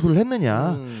모티브를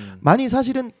했느냐? 많이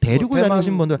사실은 대륙을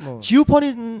다녀오신 분들,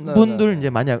 지우펀인 분들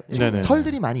이제 만약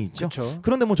설들이 많이 있죠.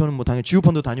 그런데 뭐 저는 뭐 당연히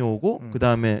지우펀도 다녀오고 그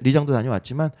다음에 리장도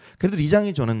다녀왔지만 그래도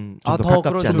리장이 저는 좀 더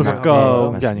가깝지 않나?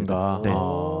 가까운 게 아닌가.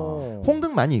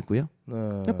 홍등 많이 있고요.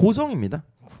 고성입니다.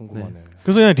 궁금하네.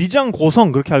 그래서 그냥 리장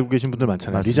고성 그렇게 알고 계신 분들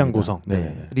많잖아요. 맞습니다. 리장 고성.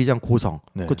 리장 고성.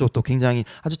 그쪽도 굉장히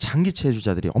아주 장기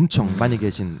체류자들이 엄청 많이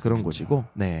계신 그런 곳이고.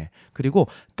 그리고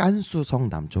깐수성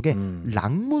남쪽에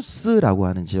랑무스라고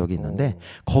하는 지역이 있는데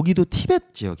거기도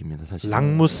티베트 지역입니다, 사실.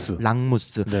 랑무스.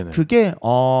 그게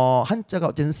한자가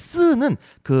어쨌든 스는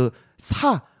그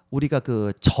우리가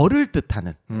그 절을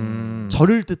뜻하는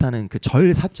그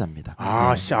절사자입니다.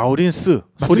 아, 샤오린스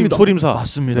맞습니다. 소림사.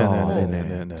 맞습니다.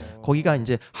 네네. 거기가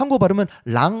이제 한국 발음은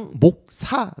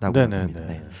랑목사라고 합니다.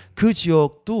 네. 그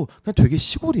지역도 그냥 되게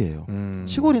시골이에요.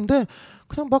 시골인데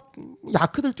그냥 막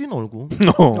야크들 뛰놀고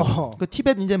그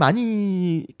티벳 이제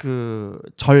많이 그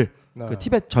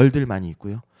티벳 절들 많이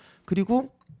있고요. 그리고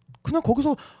그냥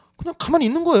거기서 그냥 가만히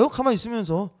있는 거예요. 가만히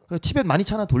있으면서 티벳 많이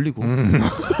차나 돌리고 네.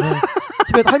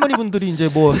 티벳 할머니분들이 이제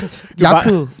뭐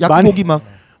야크 고기 막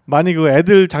많이 그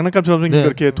애들 장난감처럼 생긴 거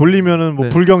이렇게 돌리면은 뭐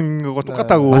불경인 거가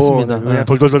똑같다고. 맞습니다. 그냥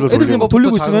돌돌돌 애들이 뭐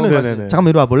돌리고 있으면은 잠깐만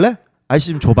이리 와 볼래?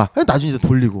 아저씨 좀 줘봐. 나중에 이제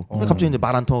돌리고. 갑자기 이제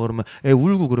말 안 통하 그러면 애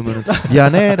울고 그러면은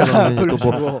미안해라고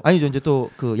또 뭐 아니죠 이제 또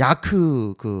그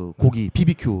야크 그 고기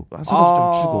BBQ 한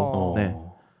소가지 좀 주고. 네.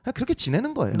 그렇게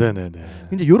지내는 거예요. 네네네.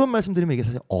 이제 이런 말씀드리면 이게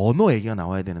사실 언어 얘기가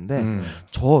나와야 되는데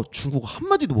저 중국어 한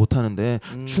마디도 못 하는데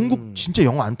중국 진짜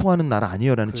영어 안 통하는 나라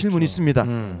아니에요라는 질문이 있습니다.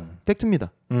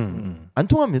 팩트입니다. 안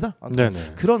통합니다.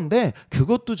 네네. 그런데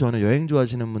그것도 저는 여행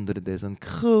좋아하시는 분들에 대해서는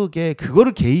크게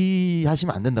그거를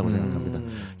개의하시면 안 된다고 생각합니다.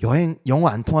 영어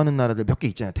안 통하는 나라들 몇 개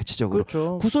있잖아요. 대체적으로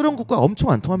그렇죠. 구소련 국가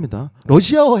엄청 안 통합니다.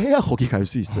 러시아어 해야 거기 갈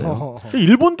수 있어요.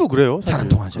 일본도 그래요. 잘 안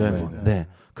통하죠. 일본. 네.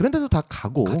 그런데도 다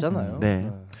가고 가잖아요. 네.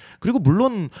 그리고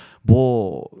물론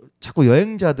뭐 자꾸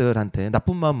여행자들한테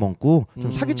나쁜 마음 먹고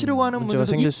좀 사기치려고 하는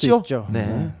분들도 있죠.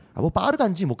 네. 뭐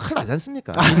빠르간지 뭐 큰일 나지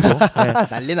않습니까? 네.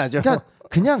 난리 나죠.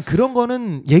 그냥 그런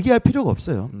거는 얘기할 필요가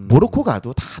없어요. 모로코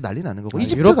가도 다 난리 나는 거고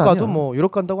이집트 유럽 가면 가도 뭐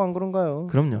유럽 간다고 안 그런가요?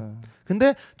 그럼요.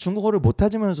 근데 중국어를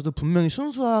못하지면서도 분명히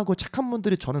순수하고 착한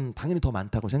분들이 저는 당연히 더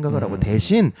많다고 생각을 하고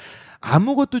대신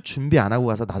아무것도 준비 안 하고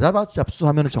가서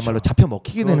나잡수하면 정말로 잡혀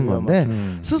먹히게 되는 건데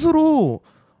스스로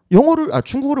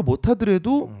중국어를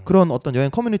못하더라도 그런 어떤 여행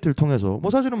커뮤니티를 통해서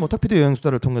뭐 사실은 뭐 탁피디 여행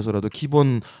수다를 통해서라도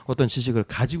기본 어떤 지식을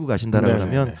가지고 가신다라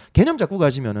그러면 개념 잡고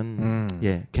가시면은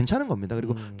예 괜찮은 겁니다.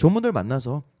 그리고 좋은 분들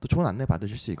만나서 또 좋은 안내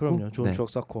받으실 수 있고 그럼요. 좋은 추억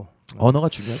쌓고 언어가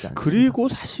중요하지 않습니다. 그리고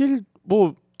사실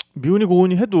뭐 미운이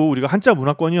고운이 해도 우리가 한자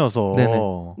문화권이어서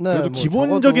그래도 뭐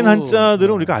기본적인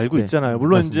한자들은 우리가 알고 있잖아요.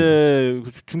 물론 맞습니다. 이제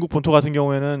중국 본토 같은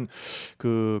경우에는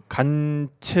그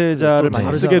간체자를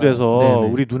많이 쓰게 돼서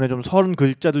우리 눈에 좀 서른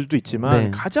글자들도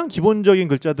있지만 가장 기본적인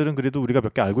글자들은 그래도 우리가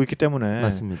몇 개 알고 있기 때문에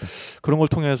맞습니다. 그런 걸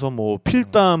통해서 뭐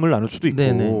필담을 나눌 수도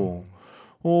있고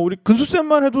우리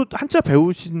근수쌤만 해도 한자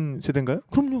배우신 세대인가요?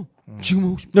 그럼요.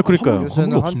 지금은 혹시 그러니까요.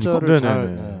 요새는 한자를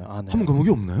잘 한문 과목이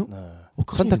없나요?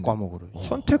 선택 과목으로.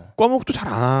 선택 과목도 잘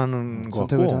안 하는 거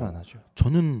같고 선택을 잘 안 하죠.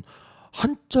 저는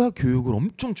한자 교육을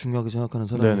엄청 중요하게 생각하는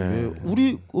사람이에요.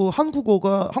 우리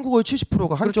한국어의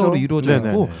 70%가 한자어로 이루어져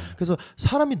있고 그래서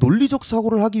사람이 논리적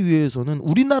사고를 하기 위해서는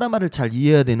우리나라 말을 잘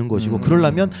이해해야 되는 것이고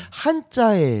그러려면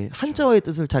한자어의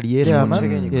뜻을 잘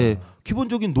이해해야만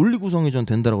기본적인 논리 구성이 전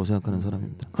된다라고 생각하는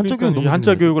사람입니다. 한자 교육 너무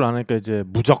한자 교육을 안 하니까 이제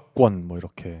무조건 뭐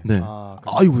이렇게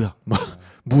아이고야.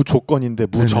 무조건인데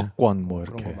무조건 뭐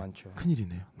이렇게 그런 거 많죠.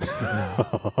 큰일이네요.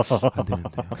 안 되는데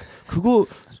그거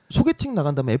소개팅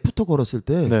나간 다음에 애프터 걸었을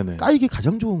때 까이기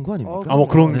가장 좋은 거 아닙니까? 뭐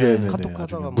그런 게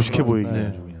카톡하다가 무식해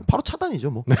보이긴 바로 차단이죠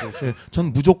뭐.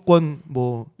 전 무조건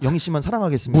뭐 영희 씨만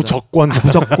사랑하겠습니다. 무조건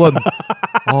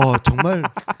정말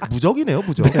무적이네요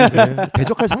무적.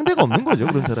 대적할 상대가 없는 거죠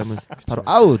그런 사람은 바로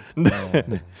아웃.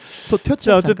 또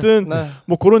튀었죠. 어쨌든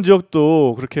뭐 그런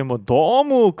지역도 그렇게 뭐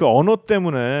너무 그 언어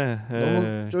때문에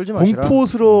너무 쫄지 마시라.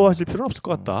 공포스러워하실 필요는 없을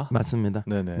것 같다. 맞습니다.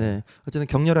 네. 어쨌든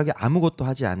격렬하게 아무것도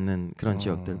하지 않는 그런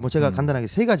지역들. 뭐 제가 간단하게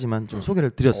세 가지만 좀 소개를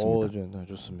드렸습니다.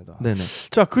 좋습니다. 네네.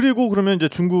 자 그리고 그러면 이제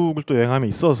중국을 또 여행함에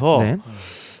있어서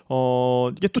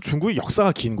이게 또 중국이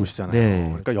역사가 긴 곳이잖아요.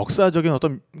 그러니까 역사적인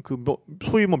어떤 그 뭐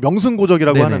소위 뭐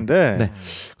명승고적이라고 하는데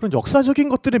그런 역사적인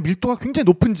것들의 밀도가 굉장히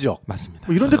높은 지역. 맞습니다.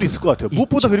 뭐 이런 데도 있을 것 같아요.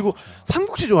 무엇보다 그리고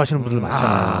삼국지 좋아하시는 분들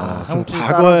많잖아요. 삼국지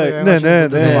과거에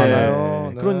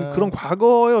많아요. 그런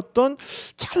과거의 어떤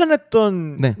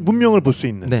찬란했던 문명을 볼 수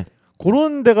있는.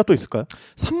 그런 데가 또 있을까요?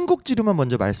 삼국지로만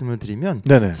먼저 말씀을 드리면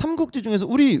삼국지 중에서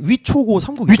우리 위초고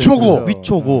삼국 위초고.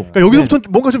 그러니까 여기서부터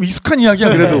뭔가 좀 익숙한 이야기야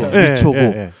그래도. 위초고.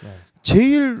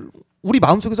 제일 우리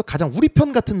마음속에서 가장 우리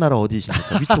편 같은 나라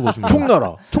어디십니까? 위초고 중에.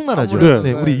 총나라죠.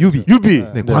 우리 유비.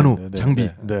 관우, 장비.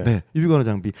 유비, 관우,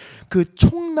 장비. 그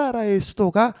총나라의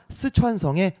수도가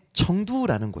스촨성의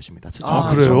정두라는 곳입니다.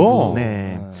 그래요?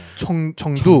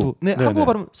 정두. 한국어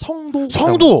발음 성도.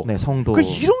 성도. 성도. 그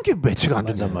이런 게 매치가 안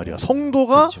된단 말이야.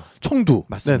 성도가 청두.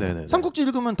 맞습니다. 삼국지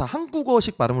읽으면 다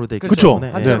한국어식 발음으로 돼 있기 그렇죠.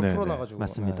 때문에 한자로 풀어놔가지고.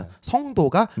 맞습니다.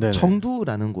 성도가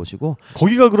정두라는 곳이고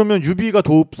거기가 그러면 유비가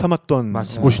도읍 삼았던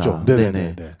곳이죠.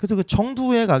 그래서 그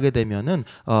정두에 가게 되면은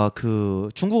그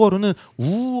중국어로는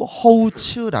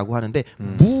우허우츠라고 하는데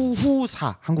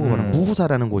무후사 한국어로는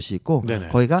무후사라는 곳이 있고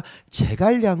거기가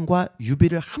제갈량을 시안과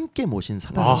유비를 함께 모신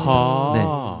사당입니다. 네.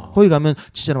 거기 가면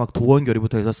진짜 막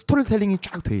도원결의부터 해서 스토리텔링이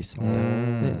쫙 돼 있습니다.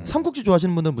 네. 삼국지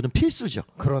좋아하시는 분들은 무슨 필수죠.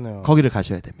 그러네요. 거기를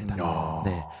가셔야 됩니다.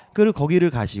 네. 그리고 거기를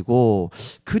가시고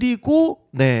그리고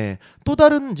네. 또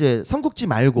다른 이제 삼국지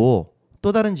말고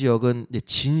또 다른 지역은 이제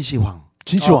진시황.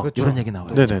 그렇죠. 이런 얘기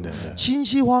나와요. 네네네.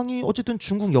 진시황이 어쨌든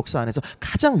중국 역사 안에서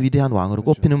가장 위대한 왕으로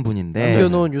꼽히는 분인데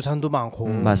남겨놓은 유산도 많고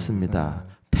맞습니다.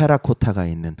 테라코타가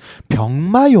있는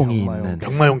병마용이 있는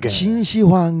병마용계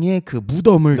진시황의 그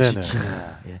무덤을 네네.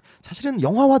 지키는 사실은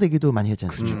영화화되기도 많이 했지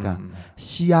않습니까?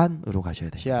 시안으로 가셔야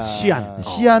돼요. 시안.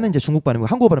 시안은 이제 중국 발음이고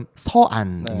한국어 발음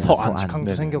서안. 네. 서안.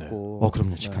 직항도 생겼고.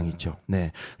 그럼요. 직항 있죠.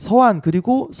 네. 서안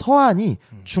그리고 서안이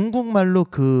중국말로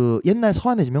그 옛날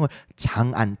서안의 지명을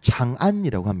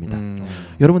장안이라고 합니다.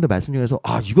 여러분들 말씀 중에서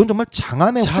이건 정말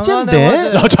장안의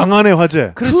화제인데. 장안의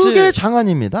화제. 그게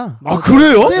장안입니다.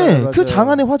 그래요? 네. 맞아요. 그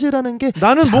장안의 화제라는 게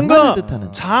나는 뭔가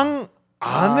뜻하는 장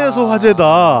안에서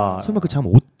화제다. 설마 그 장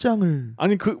옷장을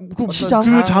아니 시장?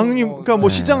 그 장님 그러니까 뭐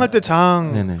네. 시장할 때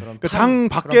장 네네. 그러니까 장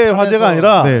밖의 화제가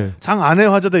아니라 네. 장 안의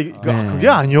화제다. 그게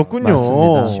아니었군요.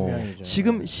 맞습니다.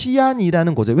 지금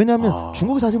시안이라는 곳에 왜냐하면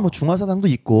중국에 사실 뭐 중화사당도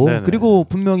있고 네네. 그리고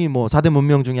분명히 뭐 4대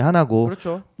문명 중에 하나고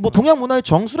그렇죠. 뭐 동양 문화의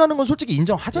정수라는 건 솔직히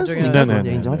인정하지 않습니까?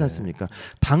 네네네. 인정하지 않습니까?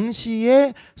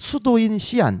 당시의 수도인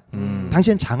시안,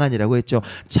 당시엔 장안이라고 했죠.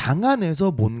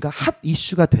 장안에서 뭔가 핫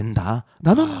이슈가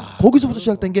된다라는 거기서부터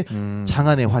시작된 게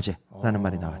장안의 화제라는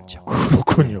말이 나왔죠.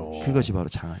 그렇군요. 그것이 바로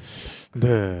장안입니다.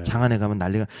 네. 장안에 가면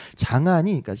난리가.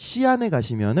 장안이 그러니까 시안에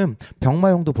가시면은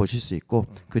병마용도 보실 수 있고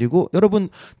그리고 여러분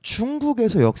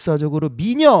중국에서 역사적으로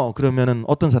미녀 그러면은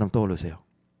어떤 사람 떠오르세요?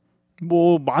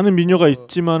 뭐 많은 미녀가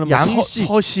있지만 양씨,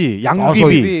 서씨,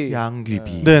 양귀비.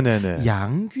 양귀비. 네네네.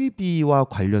 양귀비와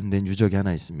관련된 유적이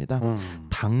하나 있습니다.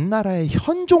 당나라의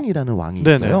현종이라는 왕이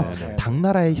있어요. 네네네.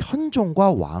 당나라의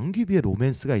현종과 왕귀비의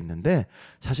로맨스가 있는데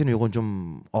사실은 이건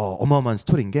좀 어마어마한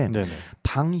스토리인 게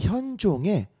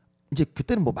당현종의 이제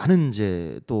그때는 뭐 많은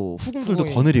이제 또 후궁들도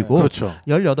거느리고 그렇죠.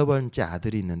 18번째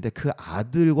아들이 있는데 그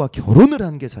아들과 결혼을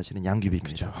한 게 사실은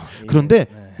양귀비입니다. 그런데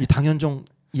이 당현종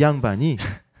이 양반이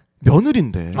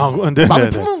며느리인데 마음에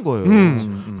품은 거예요.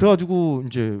 그래가지고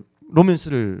이제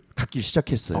로맨스를 갖기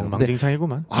시작했어요.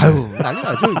 엉망진창이구만. 난리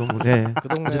나죠 이거. 네. 그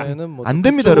동네는 뭐 안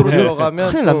됩니다, 여러분.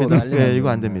 큰일 납니다. 네, 이거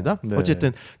안 됩니다. 네.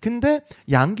 어쨌든 근데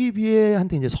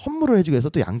양귀비한테 이제 선물을 해주기 위해서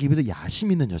또 양귀비도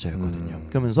야심 있는 여자였거든요.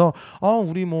 그러면서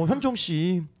우리 뭐 현종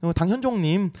씨,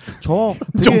 당현종님, 저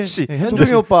현종 씨,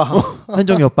 현종이 오빠,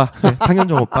 현종이 오빠,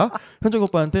 당현종 오빠, 현종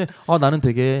오빠한테 나는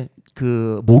되게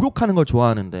그 목욕하는 걸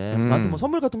좋아하는데 나한테 뭐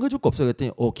선물 같은 거 해줄 거 없어?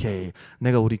 그랬더니 오케이,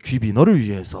 내가 우리 귀비 너를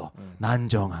위해서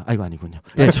난정아. 이거 아니군요.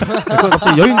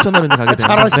 갑자기 여인 전화를 가게 되는.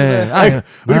 잘하시네.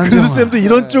 우리 근수 쌤도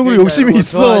이런 쪽으로 욕심이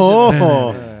있어.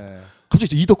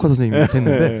 갑자기 이덕화 선생님이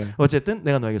됐는데 어쨌든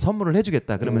내가 너에게 선물을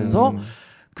해주겠다 그러면서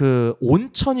그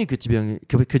온천이 그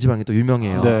지방이 또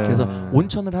유명해요. 그래서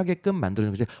온천을 하게끔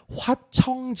만들어준 것이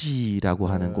화청지라고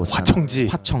하는 곳. 화청지.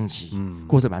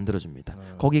 그곳을 만들어줍니다.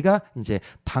 거기가 이제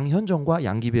당현종과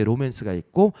양귀비의 로맨스가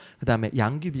있고 그다음에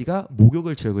양귀비가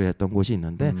목욕을 즐거워했던 곳이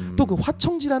있는데 또 그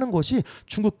화청지라는 곳이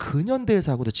중국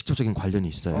근현대사하고도 직접적인 관련이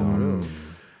있어요.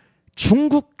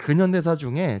 중국 근현대사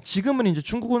중에 지금은 이제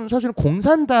중국은 사실은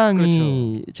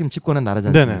공산당이 지금 집권한 나라지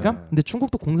않습니까? 근데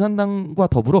중국도 공산당과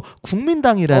더불어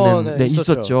국민당이라는 데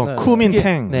있었죠.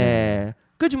 쿠민탱.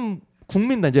 그 지금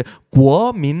국민당 이제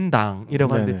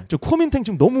구어민당이라고 하는데 저 쿠민탱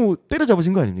지금 너무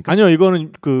때려잡으신 거 아닙니까? 아니요,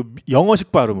 이거는 그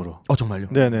영어식 발음으로. 정말요?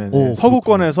 네네.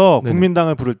 서구권에서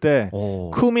국민당을 부를 때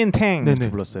쿠민탱 이렇게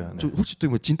불렀어요. 혹시 또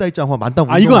뭐 진따이짱화 만당?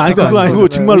 이건 그거 아니고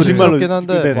정말로.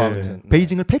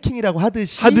 베이징을 패킹이라고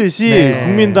하듯이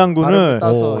국민당군을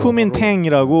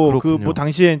쿠민탱이라고 그 뭐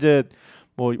당시에 이제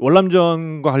뭐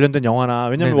월남전과 관련된 영화나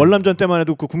왜냐면 월남전 때만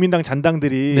해도 그 국민당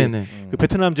잔당들이 그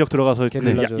베트남 지역 들어가서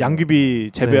그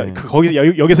양귀비 재배 거기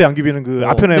여기서 양귀비는 그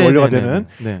아편의 원료가 되는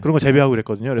그런 거 재배하고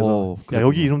그랬거든요. 그래서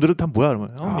여기 이놈들은 다 뭐야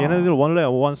그러면 얘네들 원래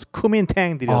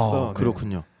쿠민탱들이었어.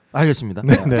 그렇군요. 알겠습니다.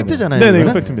 팩트잖아요. 네네,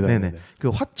 이거 팩트입니다. 그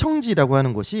화청지라고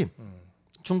하는 곳이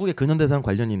중국의 근현대사랑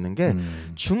관련이 있는 게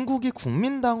중국이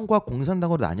국민당과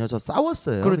공산당으로 나뉘어서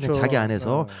싸웠어요. 그냥 자기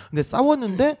안에서. 근데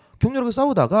싸웠는데 격렬하게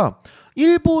싸우다가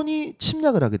일본이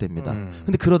침략을 하게 됩니다.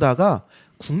 근데 그러다가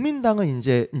국민당은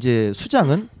이제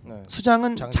수장은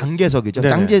장개석이죠.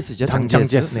 장제스죠.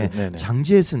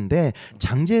 장제스인데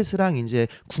장제스랑 이제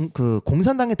그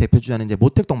공산당의 대표주자는 이제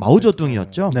모택동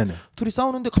마오쩌둥이었죠. 둘이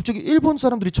싸우는데 갑자기 일본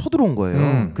사람들이 쳐들어온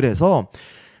거예요. 그래서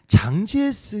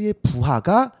장제스의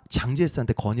부하가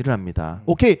장제스한테 건의를 합니다.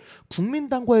 오케이,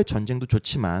 국민당과의 전쟁도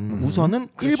좋지만 우선은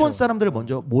일본 사람들을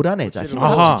먼저 몰아내자, 힘을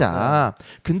합치자.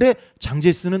 근데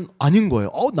장제스는 아닌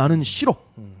거예요. 나는 싫어.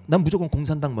 난 무조건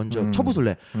공산당 먼저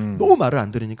쳐부술래. 너무 말을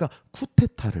안 들으니까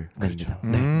쿠데타를 냅니다.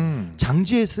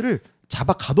 장지혜스를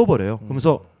잡아 가둬버려요.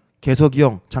 그러면서 개석이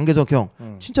형, 장개석 형,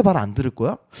 진짜 말 안 들을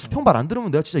거야? 형 말 안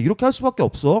들으면 내가 진짜 이렇게 할 수밖에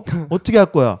없어. 어떻게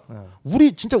할 거야?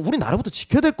 우리 나라부터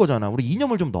지켜야 될 거잖아. 우리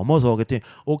이념을 좀 넘어서. 그랬더니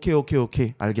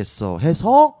오케이 알겠어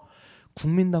해서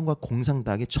국민당과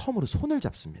공산당이 처음으로 손을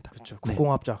잡습니다. 그렇죠.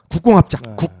 국공합작.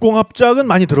 국공합작은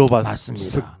많이 들어봤습니다.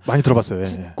 맞습니다. 많이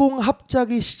들어봤어요.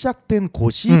 국공합작이 시작된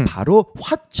곳이 바로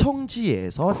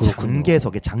화청지에서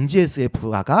장개석의 장지혜스의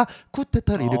부하가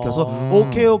쿠데타를 일으켜서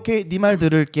오케이 네 말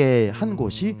들을게 한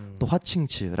곳이 또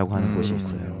화칭츠라고 하는 곳이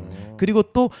있어요. 그리고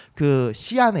또 그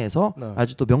시안에서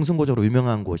아주 또 명승고적으로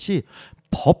유명한 곳이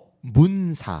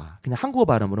법문사, 그냥 한국어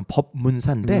발음으로는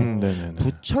법문사인데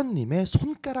부처님의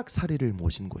손가락 사리를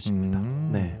모신 곳입니다.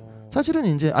 네. 사실은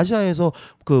이제 아시아에서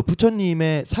그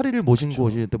부처님의 사리를 모신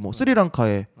곳이 뭐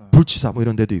스리랑카의 불치사 뭐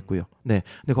이런 데도 있고요. 네.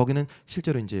 근데 거기는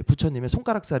실제로 이제 부처님의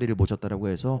손가락 사리를 모셨다라고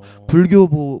해서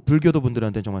불교도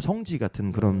분들한테 정말 성지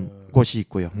같은 그런 곳이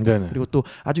있고요. 그리고 또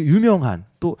아주 유명한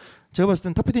또 제가 봤을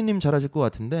땐 타피디님 잘 아실 것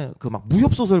같은데 그 막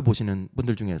무협 소설 보시는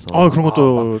분들 중에서 그런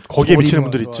것도 거기에 미치는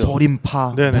분들 있죠.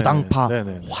 소림파, 무당파,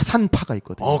 화산파가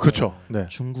있거든요. 그렇죠.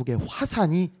 중국의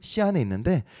화산이 시안에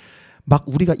있는데 막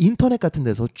우리가 인터넷 같은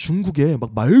데서 중국에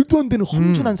막 말도 안 되는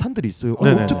험준한 산들이 있어요.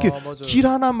 어떻게 길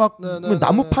하나 막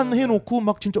나무판 해놓고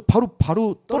막 진짜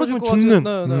바로 떨어지면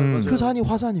죽는 그 산이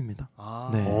화산입니다.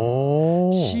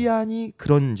 시안이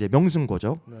그런 이제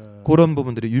명승고죠. 그런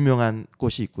부분들이 유명한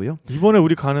곳이 있고요. 이번에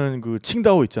우리 가는 그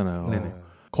칭다오 있잖아요.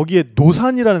 거기에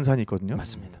노산이라는 산이 있거든요.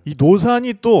 맞습니다. 이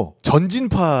노산이 또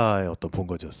전진파의 어떤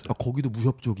본거지였어요. 거기도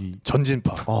무협 쪽이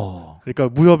전진파. 그러니까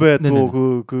무협의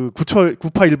또 그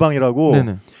구파 일방이라고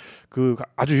그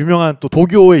아주 유명한 또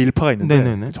도교의 일파가 있는데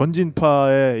그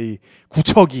전진파의 이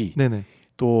구척이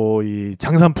또 이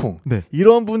장산풍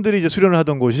이런 분들이 이제 수련을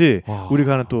하던 곳이 우리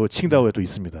가는 또 칭다오에 또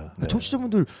있습니다.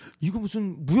 청취자분들 이거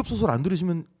무슨 무협 소설 안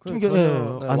들으시면 좀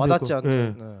안 와닿지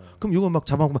않는. 그럼 이거 막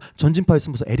잡아보면 전진파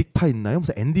있으면 무슨 에릭파 있나요?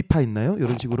 무슨 앤디파 있나요?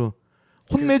 이런 식으로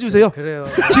혼내주세요. 그래요.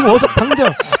 지금 어서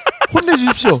당장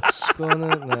혼내주십시오.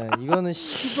 이거는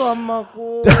시도 안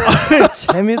맞고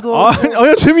재미도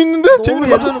아니야 재밌는데? 재미는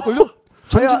괜찮을걸요?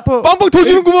 전진파 빵빵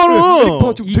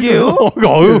터지는구만은. 이게요?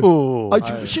 아유.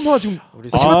 지금 신화 지금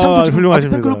신화참도 지금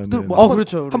훌륭하십니다. 팬클럽들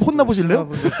그렇죠. 한번 혼나보실래요?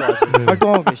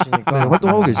 활동하고 계시니까.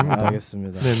 활동하고 계십니다.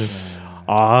 알겠습니다.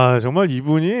 정말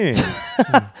이분이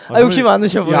욕심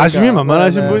많으셔 보니까. 야심이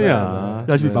만만하신 분이야.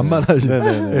 야심이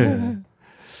만만하신.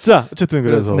 자, 어쨌든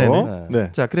그래서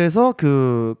자, 그래서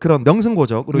그런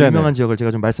명승고적으로 유명한 지역을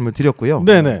제가 좀 말씀을 드렸고요.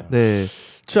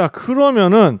 자,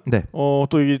 그러면은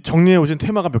또 이 정리해 오신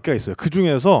테마가 몇 개가 있어요. 그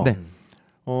중에서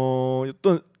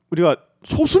어떤 우리가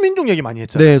소수민족 얘기 많이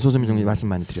했잖아요. 네, 소수민족 말씀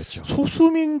많이 드렸죠.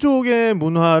 소수민족의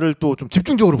문화를 또 좀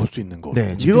집중적으로 볼 수 있는 거.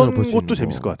 이런 것도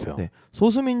재밌을 것 같아요.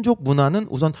 소수민족 문화는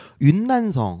우선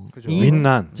윈난성이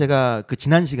윈난. 제가 그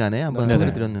지난 시간에 한번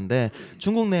소개를 드렸는데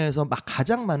중국 내에서 막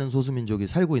가장 많은 소수민족이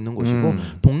살고 있는 곳이고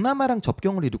동남아랑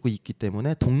접경을 이루고 있기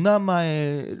때문에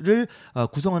동남아를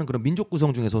구성하는 그런 민족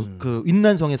구성 중에서 그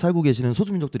윈난성에 살고 계시는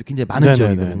소수민족들이 굉장히 많은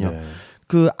지역이거든요.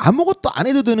 그 아무것도 안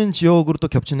해도 되는 지역으로 또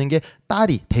겹치는 게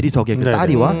따리, 대리석의 그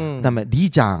따리와 그다음에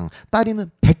리장.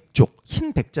 따리는 백족,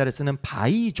 흰 백자를 쓰는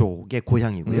바이족의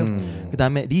고향이고요.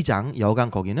 그다음에 리장,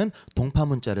 여강 거기는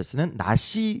동파문자를 쓰는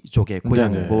나시족의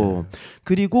고향이고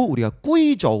그리고 우리가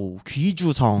꾸이저우,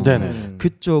 귀주성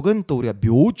그쪽은 또 우리가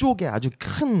묘족의 아주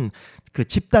큰 그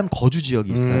집단 거주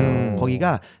지역이 있어요.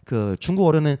 거기가 그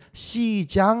중국어로는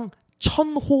시장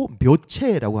천호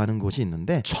묘체라고 하는 곳이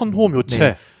있는데 천호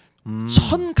묘체.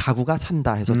 천 가구가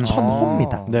산다 해서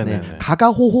천호입니다.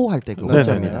 가가호호 할 때 그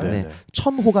호자입니다.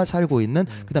 천호가 살고 있는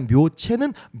그다음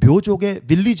묘체는 묘족의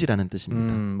빌리지라는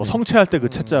뜻입니다. 뭐 성체할 때 그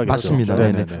체자겠죠. 맞습니다.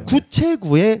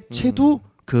 구체구의 체도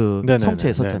그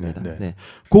성체의 서자입니다.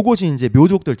 그곳이 이제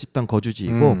묘족들 집단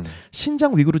거주지이고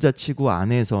신장 위구르 자치구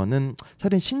안에서는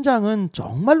사실 신장은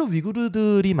정말로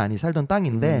위구르들이 많이 살던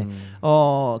땅인데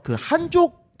그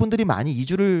한족 분들이 많이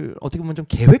이주를 어떻게 보면 좀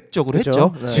계획적으로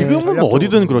했죠. 지금은 뭐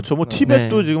어디든 그렇죠. 뭐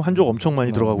티벳도 지금 한족 엄청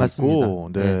많이 들어가고 맞습니다.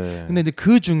 있고. 근데 이제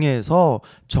그 중에서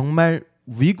정말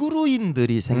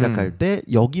위구르인들이 생각할 때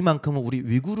여기만큼은 우리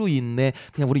위구르인의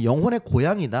그냥 우리 영혼의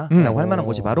고향이다라고 할 만한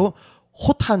곳이 바로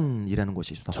호탄이라는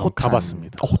곳이 있습니다. 호탄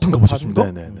가봤습니다. 호탄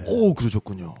가보셨습니까? 오,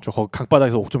 그러셨군요. 저 거기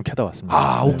강바닥에서 옥 좀 캐다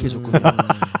왔습니다. 옥 캐셨군요.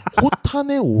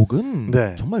 호탄의 옥은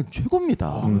정말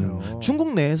최고입니다.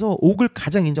 중국 내에서 옥을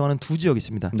가장 인정하는 두 지역이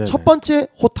있습니다. 첫 번째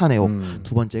호탄의 옥,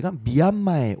 두 번째가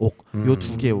미얀마의 옥. 요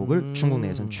두 개의 옥을 중국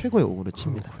내에서는 최고의 옥으로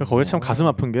칩니다. 거기 참 가슴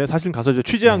아픈 게 사실 가서 이제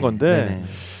취재한 건데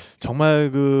정말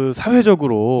그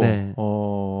사회적으로 네.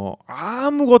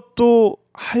 아무것도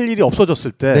할 일이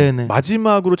없어졌을 때 네네.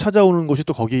 마지막으로 찾아오는 곳이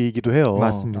또 거기이기도 해요.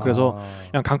 맞습니다. 그래서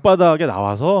그냥 강바닥에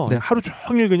나와서 네. 그냥 하루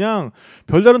종일 그냥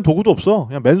별다른 도구도 없어.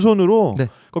 그냥 맨손으로 네.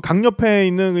 그 강 옆에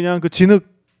있는 그냥 그 진흙을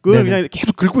네네. 그냥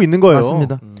계속 긁고 있는 거예요.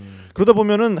 맞습니다. 그러다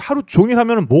보면은 하루 종일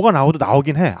하면은 뭐가 나오도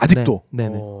나오긴 해. 아직도. 네.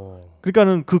 네네.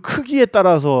 그러니까는 그 크기에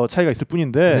따라서 차이가 있을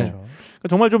뿐인데 네. 그러니까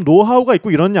정말 좀 노하우가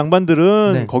있고 이런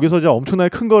양반들은 네. 거기서 이제 엄청나게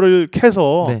큰 거를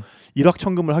캐서 네.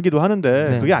 일확천금을 하기도 하는데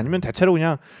네. 그게 아니면 대체로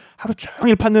그냥 하루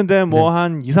종일 팠는데 뭐 네.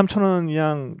 한 2-3천 원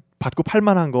그냥 받고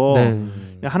팔만한 거 네.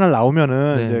 그냥 하나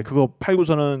나오면은 네. 이제 그거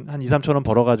팔고서는 한 2-3천 원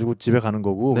벌어가지고 집에 가는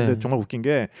거고. 네. 근데 정말 웃긴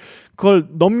게 그걸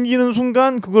넘기는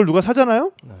순간 그걸 누가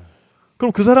사잖아요? 네.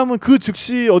 그럼 그 사람은 그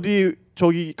즉시 어디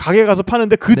저기 가게 가서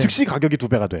파는데 그 네. 즉시 가격이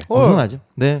 2배가 돼. 엄청나죠.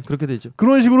 네, 그렇게 되죠.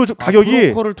 그런 식으로 가격이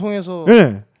브로커를 통해서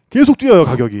네, 계속 뛰어요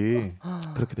가격이.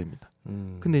 그렇게 됩니다.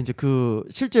 근데 이제 그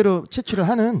실제로 채취를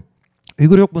하는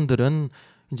위구르족 분들은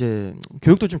이제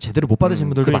교육도 좀 제대로 못 받으신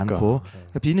분들도 그러니까. 많고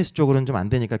비즈니스 쪽으로는 좀 안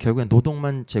되니까 결국엔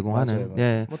노동만 제공하는 맞아요.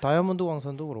 예. 뭐 다이아몬드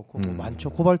광선도 그렇고 뭐 많죠.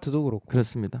 코발트도 그렇고.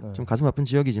 그렇습니다. 네. 좀 가슴 아픈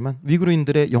지역이지만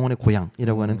위구르인들의 영혼의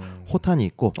고향이라고 하는 호탄이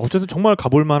있고 어쨌든 정말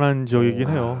가볼 만한 지역이긴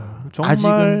해요. 정말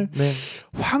아직은 네.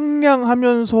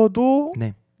 황량하면서도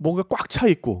네. 뭔가 꽉 차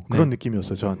있고 그런 네.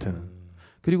 느낌이었어요 저한테는.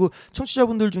 그리고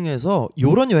청취자분들 중에서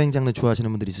이런 여행 장르 좋아하시는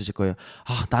분들이 있으실 거예요.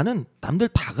 아, 나는 남들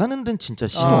다 가는 데는 진짜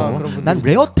싫어. 그런 분들이 난 있죠.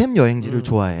 레어템 여행지를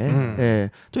좋아해. 음. 예.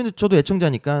 저도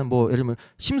애청자니까 뭐 예를 들면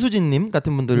심수진님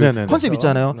같은 분들 네네네. 컨셉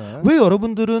있잖아요. 네. 왜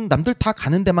여러분들은 남들 다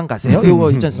가는 데만 가세요?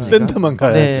 이거 있지 않습니까? 센 데만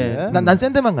가야지. 네,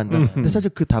 난센 데만 간다. 근데 사실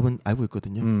그 답은 알고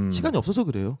있거든요. 시간이 없어서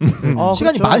그래요.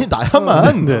 시간이 그렇죠. 많이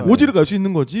나야만 네. 오지를 갈 수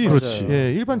있는 거지. 그렇지.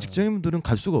 예, 일반 직장인분들은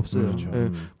갈 수가 없어요. 그렇죠. 예,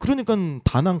 그러니까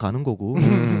다낭 가는 거고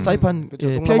사이판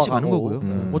그렇죠. 예, 동남아 PIC 가는 가고. 거고요.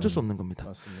 음. 어쩔 수 없는 겁니다.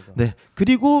 맞습니다. 네.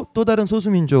 그리고 또 다른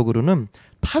소수민족으로는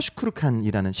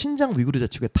타슈크르칸이라는 신장 위구르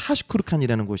자치구의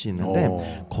타슈크르칸이라는 곳이 있는데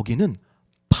거기는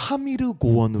파미르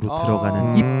고원으로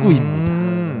들어가는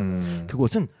입구입니다.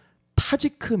 그곳은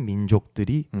타지크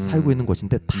민족들이 살고 있는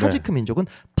곳인데 타지크 민족은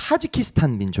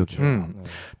타지키스탄 민족이에요.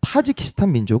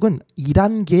 타지키스탄 민족은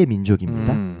이란계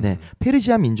민족입니다. 네,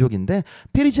 페르시아 민족인데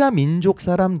페르시아 민족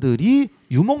사람들이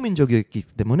유목 민족이었기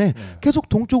때문에 계속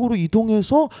동쪽으로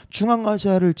이동해서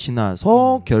중앙아시아를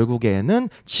지나서 결국에는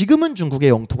지금은 중국의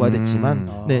영토가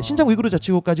됐지만 네, 신장 위구르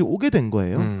자치구까지 오게 된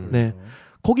거예요. 네.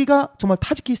 거기가 정말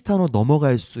타지키스탄으로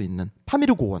넘어갈 수 있는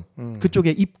파미르 고원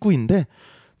그쪽의 입구인데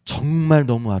정말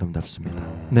너무 아름답습니다.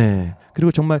 네.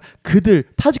 그리고 정말 그들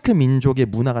타지크 민족의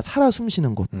문화가 살아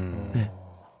숨쉬는 곳. 네.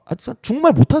 아,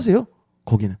 정말 못하세요.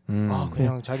 거기는.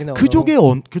 그냥 자기네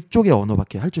그쪽의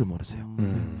언어밖에 할 줄 모르세요.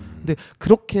 근데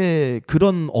그렇게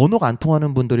그런 언어가 안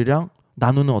통하는 분들이랑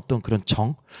나누는 어떤 그런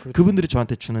정, 그렇죠. 그분들이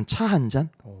저한테 주는 차 한 잔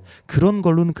그런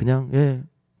걸로는 그냥 예.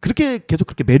 그렇게 계속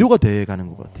그렇게 매료가 돼 가는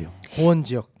것 같아요. 고원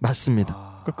지역. 맞습니다.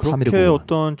 그렇게 고원.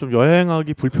 어떤 좀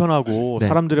여행하기 불편하고 네.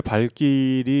 사람들의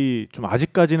발길이 좀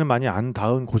아직까지는 많이 안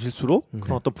닿은 곳일수록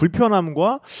그런 어떤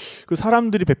불편함과 그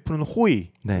사람들이 베푸는 호의,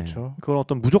 네. 그렇죠. 그런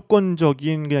어떤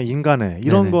무조건적인 그냥 인간의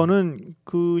이런 네네. 거는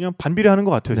그냥 반비례하는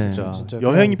것 같아요. 네. 진짜 진짜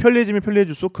여행이 편리해지면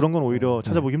편리해질수록 그런 건 오히려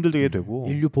찾아보기 힘들게 되고.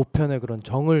 인류 보편의 그런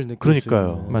정을 느낄 그러니까요.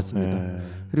 수 있는. 맞습니다. 네.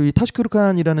 그리고 이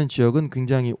타슈크르칸이라는 지역은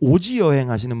굉장히 오지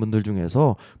여행하시는 분들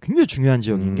중에서 굉장히 중요한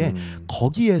지역인 게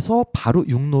거기에서 바로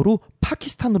육로로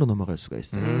파키스탄으로 넘어갈 수가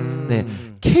있어요. 네,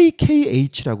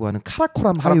 KKH라고 하는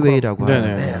카라코람 하이웨이라고 하는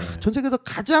네네. 네, 전 세계에서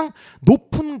가장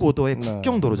높은 고도의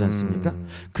국경 도로지 않습니까?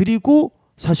 그리고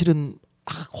사실은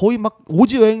거의 막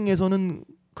오지 여행에서는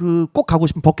그 꼭 가고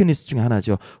싶은 버킷리스트 중에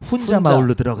하나죠. 훈자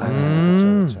마을로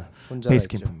들어가는 그렇죠. 베이스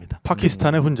캠프입니다.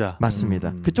 파키스탄의 혼자.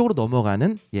 맞습니다. 그쪽으로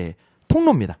넘어가는 예.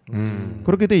 통로입니다.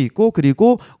 그렇게 돼 있고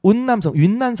그리고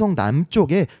윈난성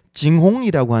남쪽에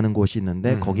징홍이라고 하는 곳이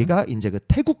있는데 거기가 이제 그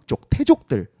태국 쪽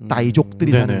태족들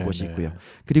다이족들이 사는 네네, 곳이 네. 있고요.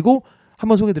 그리고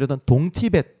한번 소개드렸던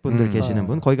동티벳 분들 계시는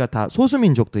분 거기가 다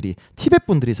소수민족들이 티벳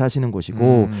분들이 사시는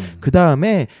곳이고 그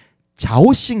다음에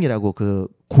자오싱이라고 그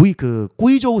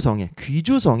꾸이조우성의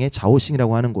귀주성의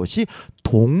자오싱이라고 하는 곳이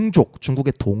동족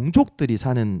중국의 동족들이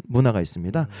사는 문화가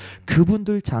있습니다.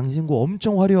 그분들 장신구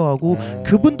엄청 화려하고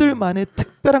그분들만의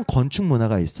특별한 건축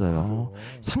문화가 있어요.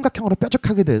 삼각형으로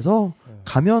뾰족하게 돼서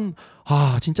가면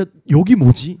아 진짜 여기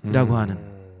뭐지?라고 하는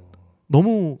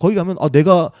너무 거기 가면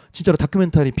내가 진짜로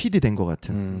다큐멘터리 PD 된 것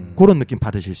같은 그런 느낌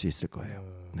받으실 수 있을 거예요.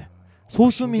 네.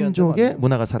 소수민족의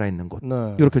문화가 살아있는 곳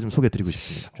네. 이렇게 좀 소개드리고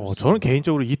싶습니다. 저는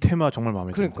개인적으로 이 테마 정말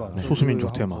마음에 들어요. 그러니까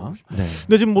소수민족 테마. 네.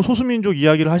 근데 지금 뭐 소수민족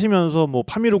이야기를 하시면서 뭐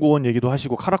파미르 고원 얘기도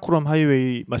하시고 카라코람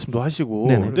하이웨이 말씀도 하시고.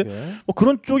 네네. 근데 뭐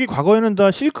그런 쪽이 과거에는 다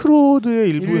실크로드의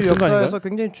인류 일부였던 거 아닌가요? 역사에서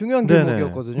굉장히 중요한 네네.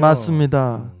 길목이었거든요.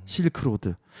 맞습니다.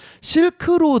 실크로드.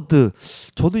 실크로드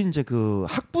저도 이제 그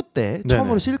학부 때 네네.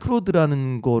 처음으로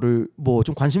실크로드라는 거를 뭐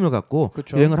좀 관심을 갖고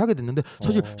그쵸. 여행을 하게 됐는데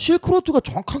사실 실크로드가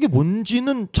정확하게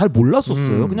뭔지는 잘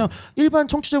몰랐었어요. 그냥 일반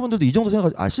청취자분들도 이 정도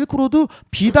생각하지. 실크로드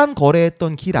비단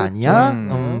거래했던 길 아니야?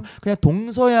 그냥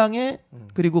동서양의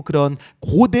그리고 그런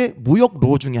고대 무역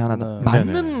로 중에 하나다. 네.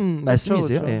 맞는 네네.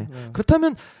 말씀이세요. 그쵸. 예. 네.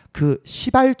 그렇다면 그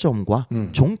시발점과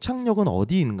종착역은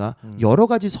어디인가 여러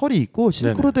가지 설이 있고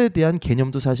실크로드에 대한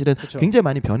개념도 사실은 그쵸. 굉장히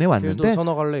많이 변해왔는데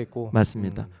서너 갈래 있고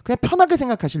맞습니다. 그냥 편하게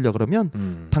생각하시려 그러면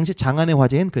당시 장안의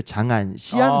화제인 그 장안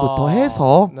시안부터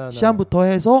해서 네네. 시안부터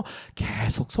해서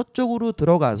계속 서쪽으로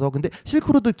들어가서 근데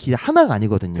실크로드 길 하나가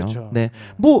아니거든요. 그쵸. 네,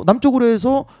 뭐 남쪽으로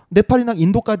해서 네팔이나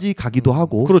인도까지 가기도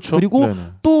하고 그렇죠. 그리고 네네.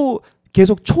 또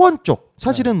계속 초원 쪽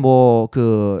사실은 뭐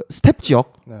그 스텝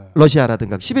지역 네.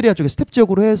 러시아라든가 시베리아 쪽의 스텝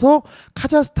지역으로 해서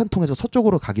카자흐스탄 통해서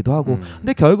서쪽으로 가기도 하고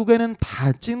근데 결국에는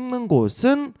다 찍는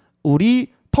곳은 우리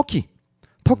터키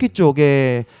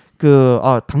쪽에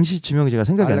당시 지명이 제가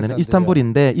생각이 안 나네.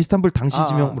 이스탄불인데 이스탄불 당시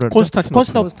지명 뭐라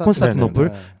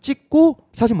콘스탄티노플 네. 찍고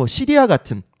사실 뭐 시리아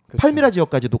같은 그쵸. 팔미라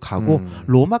지역까지도 가고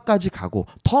로마까지 가고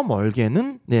더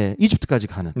멀게는 이집트까지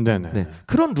가는 네네. 네,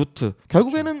 그런 루트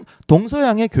결국에는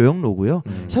동서양의 교역로고요.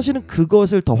 사실은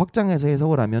그것을 더 확장해서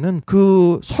해석을 하면은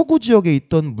그 서구 지역에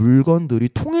있던 물건들이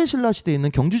통일신라 시대에 있는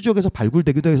경주 지역에서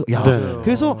발굴되기도 해서 네.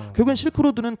 그래서 결국엔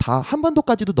실크로드는 다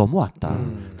한반도까지도 넘어왔다.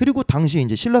 그리고 당시에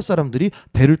이제 신라 사람들이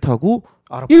배를 타고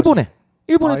일본에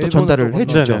또 전달을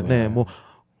해주죠. 네네네. 네, 뭐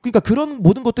그러니까 그런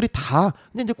모든 것들이 다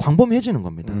이제 광범위해지는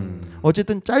겁니다.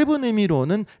 어쨌든 짧은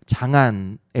의미로는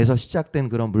장안에서 시작된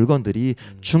그런 물건들이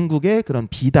중국의 그런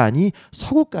비단이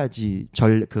서구까지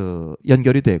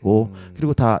연결이 되고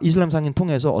그리고 다 이슬람 상인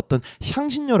통해서 어떤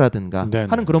향신료라든가 네네.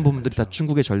 하는 그런 부분들이 다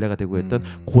중국에 전래가 되고 했던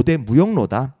고대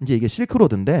무역로다. 이제 이게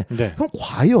실크로드인데 네. 그럼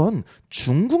과연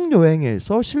중국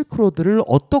여행에서 실크로드를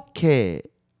어떻게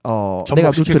내가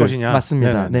접목시킬 것이냐.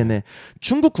 맞습니다. 네네. 네네.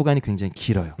 중국 구간이 굉장히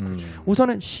길어요.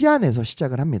 우선은 시안에서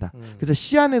시작을 합니다. 그래서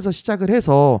시안에서 시작을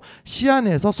해서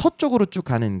시안에서 서쪽으로 쭉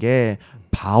가는 게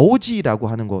바오지라고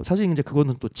하는 거. 사실 이제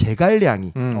그거는 또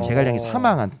제갈량이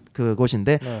사망한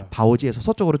그곳인데 네. 바오지에서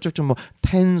서쪽으로 쭉쭉 뭐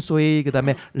텐소이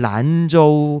그다음에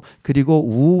란저우 그리고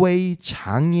우웨이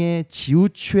장예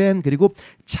지우추엔 그리고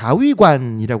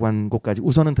자위관이라고 하는 곳까지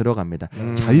우선은 들어갑니다.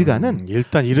 자위관은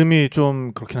일단 이름이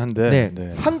좀 그렇긴 한데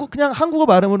네. 그냥 한국어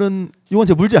발음으로는 이건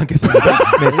제가 물지 않겠습니다.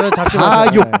 네.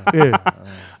 가욕. 네.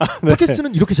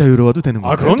 팟캐스트는 이렇게 자유로워도 되는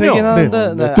거예요. 그럼요. 되긴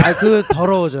하는데 그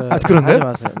더러워져요. 그런가요? 하지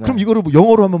마세요. 네. 그럼 이거를 뭐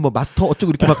영어로 하면 뭐 마스터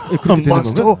어쩌고 이렇게 막 그렇게 되는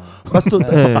건가요? 마스터.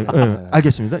 네.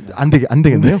 알겠습니다. 안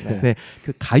되겠네요. 네.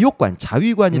 그 가욕관,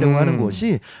 자위관이라고 하는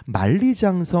곳이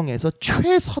만리장성에서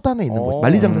최서단에 있는 곳.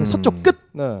 만리장성의 서쪽 끝.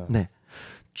 네.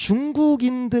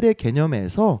 중국인들의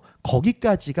개념에서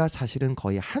거기까지가 사실은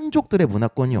거의 한족들의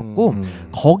문화권이었고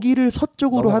거기를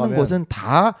서쪽으로 하는 곳은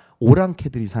다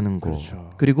오랑캐들이 사는 곳.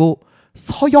 그렇죠. 그리고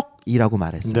서역이라고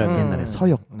말했어요. 옛날에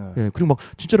서역. 예, 그리고 막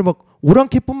진짜로 막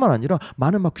오랑캐뿐만 아니라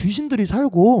많은 막 귀신들이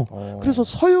살고 그래서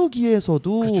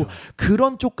서유기에서도 그쵸.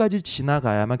 그런 쪽까지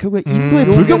지나가야만 결국에 인도의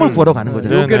불경을 구하러 가는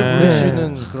거잖아요. 요괴를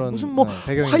부르시는 그런 무슨 뭐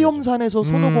화염산에서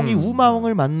손오공이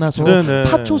우마왕을 만나서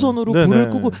타초선으로 네네. 불을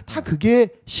끄고 다 그게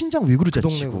신장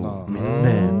위구르자치고.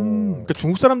 네. 그러니까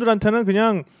중국 사람들한테는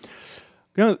그냥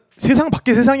세상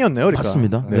밖의 세상이었네요. 그러니까.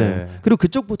 맞습니다. 네. 그리고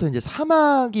그쪽부터 이제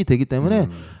사막이 되기 때문에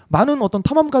많은 어떤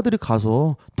탐험가들이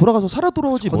가서 돌아가서 살아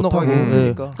돌아오지 못하고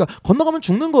그러니까 건너가면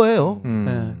죽는 거예요.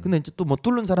 네. 근데 이제 또 뭐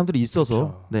뚫는 사람들이 있어서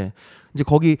그쵸. 네. 이제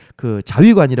거기 그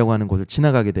자위관이라고 하는 곳을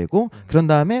지나가게 되고 그런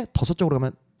다음에 더 서쪽으로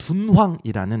가면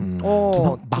둔황이라는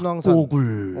둔황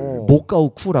막고굴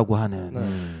모가우쿠라고 하는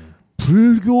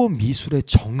불교 미술의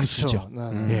정수죠.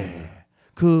 예.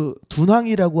 그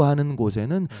둔황이라고 하는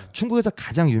곳에는 중국에서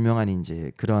가장 유명한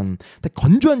이제 그런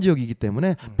건조한 지역이기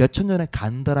때문에 몇천 년의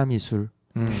간다라 미술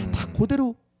다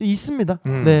그대로 있습니다.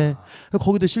 네,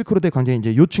 거기도 실크로드의 굉장히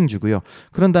이제 요충지고요.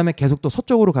 그런 다음에 계속 또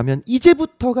서쪽으로 가면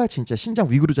이제부터가 진짜 신장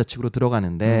위구르 자치구로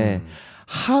들어가는데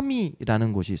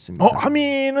하미라는 곳이 있습니다.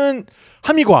 하미는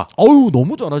하미과. 어우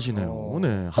너무 잘하시네요.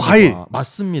 네, 과일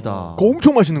맞습니다. 그거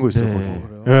엄청 맛있는 거 있어요. 네.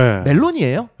 네.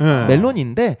 멜론이에요. 네.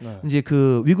 멜론인데 이제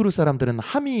그 위구르 사람들은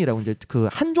하미라고 이제 그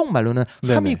한족 말로는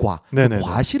네네. 하미과 네네.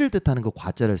 과실을 뜻하는 그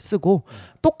과자를 쓰고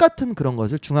똑같은 그런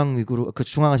것을 중앙 위구르 그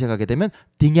중앙아시아 가게 되면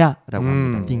딩야라고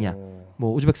합니다. 딩야.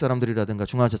 뭐 우즈벡 사람들이라든가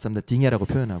중앙아시아 사람들 딩야라고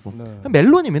표현하고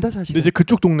멜론입니다 사실. 근데 이제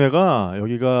그쪽 동네가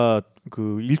여기가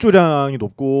그 일조량이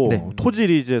높고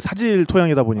토질이 이제 사질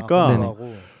토양이다 보니까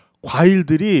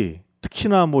과일들이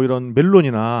특히나 뭐 이런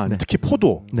멜론이나 특히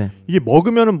포도 이게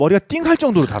먹으면은 머리가 띵할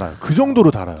정도로 달아요. 그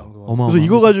정도로 달아요. 그래서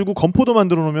이거 가지고 건포도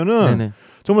만들어 놓으면은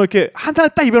정말 이렇게 한 살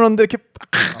딱 입혀놨는데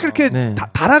이렇게 네.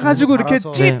 달아가지고 이렇게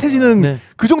찌릿해지는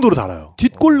그 정도로 달아요.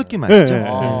 뒷골 느낌 아시죠? 네.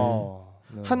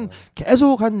 한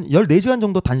계속 한 14시간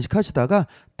정도 단식하시다가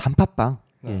단팥빵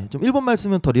좀 일본말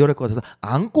쓰면 더 리얼할 것 같아서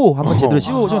안고 한번 제대로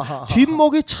씹어보시면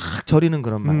뒷목이 착 저리는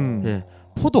그런 맛.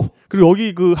 포도. 그리고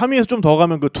여기 그 함의에서 좀 더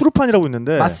가면 그 투르판이라고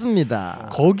있는데 맞습니다.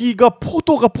 거기가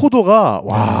포도가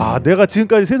와 내가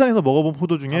지금까지 세상에서 먹어본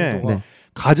포도 중에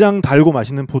가장 달고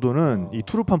맛있는 포도는 이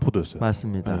투르판 포도였어요.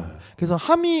 맞습니다. 그래서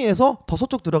함의에서 더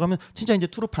서쪽 들어가면 진짜 이제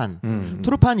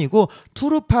투르판이고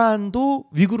투르판도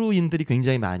위구르인들이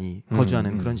굉장히 많이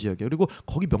거주하는 그런 지역이에요. 그리고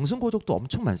거기 명승고족도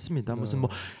엄청 많습니다. 무슨 뭐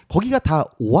거기가 다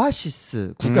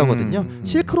오아시스 국가거든요.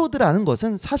 실크로드라는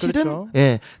것은 사실은 그렇죠.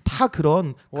 다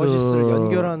그런 오아시스를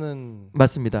연결하는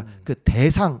맞습니다. 그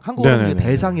대상 한국어로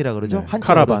대상이라 그러죠.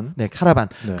 카라반. 카라반.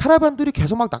 카라반들이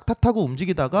계속 막 낙타 타고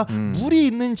움직이다가 물이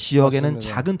있는 지역에는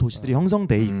작은 도시들이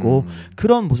형성돼 있고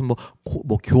그런 무슨 뭐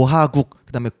교하국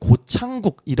그다음에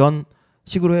고창국 이런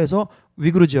식으로 해서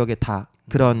위구르 지역에 다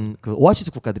그런 그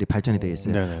오아시스 국가들이 발전이 되어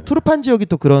있어요. 투르판 지역이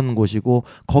또 그런 곳이고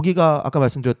거기가 아까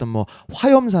말씀드렸던 뭐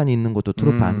화염산이 있는 곳도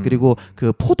투르판 그리고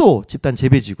그 포도 집단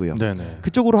재배지고요.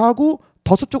 그쪽으로 하고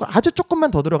더 서쪽으로 아주 조금만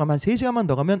더 들어가면 한 3시간만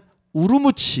더 가면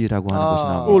우르무치라고 하는 곳이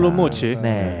나옵니다. 우르무치.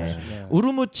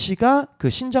 우르무치가 그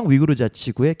신장 위구르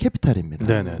자치구의 캐피탈입니다.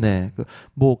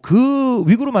 그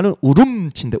위구르 말은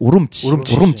우름치인데 우름치.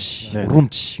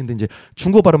 근데 이제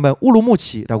중국 발음만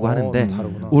우르무치라고 하는데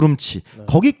우름치.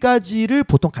 거기까지를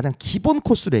보통 가장 기본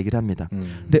코스로 얘기를 합니다.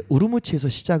 근데 우르무치에서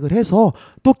시작을 해서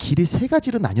또 길이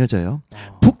 3가지로 나뉘어져요.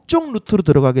 북쪽 루트로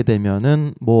들어가게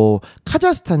되면은 뭐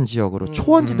카자흐스탄 지역으로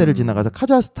초원지대를 지나가서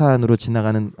카자흐스탄으로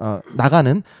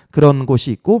나가는 그런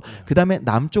곳이 있고 그다음에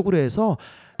남쪽으로 해서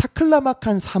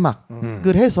타클라마칸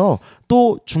사막을 해서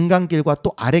또 중간길과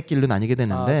또 아랫길로 나뉘게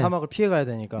되는데 사막을 피해 가야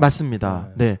되니까 맞습니다.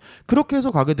 그렇게 해서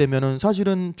가게 되면은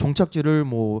사실은 종착지를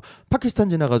뭐 파키스탄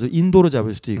지나가서 인도로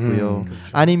잡을 수도 있고요.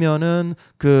 아니면은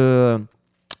그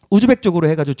우즈벡 쪽으로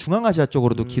해가지고 중앙아시아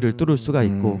쪽으로도 길을 뚫을 수가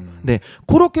있고,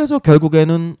 그렇게 해서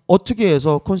결국에는 어떻게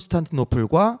해서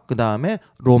콘스탄티노플과 그 다음에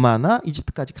로마나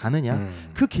이집트까지 가느냐,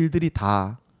 그 길들이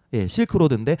다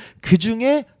실크로드인데 그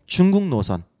중에 중국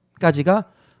노선까지가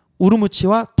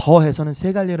우르무치와 더해서는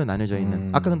 3갈래로 나뉘어져 있는.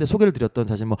 아까 근데 소개를 드렸던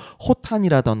사실 뭐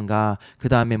호탄이라던가 그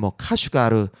다음에 뭐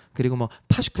카슈가르 그리고 뭐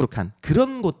타슈쿠르칸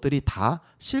그런 곳들이 다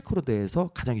실크로드에서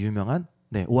가장 유명한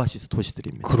오아시스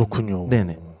도시들입니다. 그렇군요.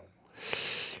 네네.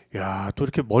 야, 또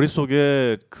이렇게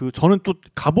머릿속에 그 저는 또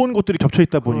가본 곳들이 겹쳐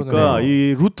있다 보니까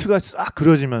이 루트가 싹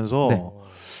그려지면서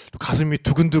또 가슴이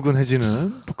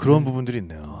두근두근해지는 또 그런 부분들이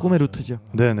있네요. 꿈의 루트죠.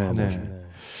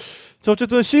 자,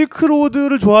 어쨌든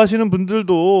실크로드를 좋아하시는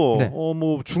분들도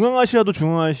뭐 중앙아시아도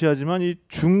중앙아시아지만 이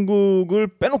중국을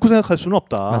빼놓고 생각할 수는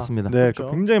없다. 맞습니다.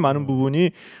 그렇죠. 굉장히 많은 부분이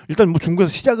일단 뭐 중국에서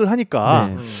시작을 하니까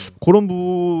그런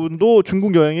부분도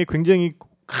중국 여행이 굉장히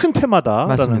큰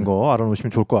테마다라는 거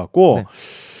알아놓으시면 좋을 것 같고.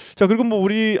 자, 그리고 뭐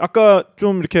우리 아까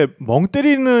좀 이렇게 멍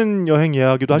때리는 여행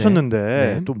이야기도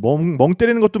하셨는데 또 멍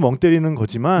때리는 것도 멍 때리는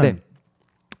거지만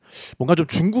뭔가 좀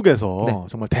중국에서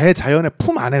정말 대자연의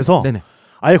품 안에서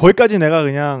아예 거기까지 내가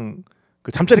그냥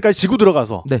그 잠자리까지 지고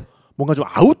들어가서 뭔가 좀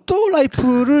아웃도어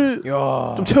라이프를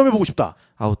좀 체험해보고 싶다.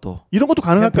 아웃도어 이런 것도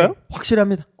가능할까요?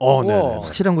 확실합니다.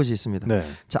 확실한 곳이 있습니다.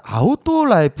 자, 아웃도어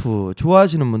라이프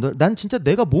좋아하시는 분들, 난 진짜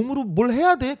내가 몸으로 뭘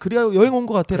해야 돼? 그래야 여행 온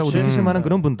것 같아라고 느끼실 만한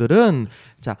그런 분들은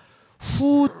자,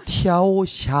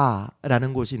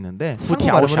 후티아오샤라는 곳이 있는데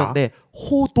후티아오샤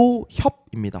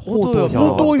호도협입니다.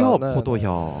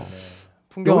 호도협.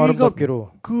 풍경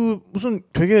아름답기로 그 무슨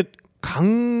되게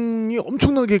강이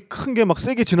엄청나게 큰 게 막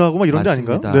세게 지나가고 막 이런 데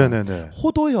아닌가요?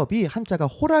 호도협이 한자가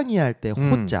호랑이 할 때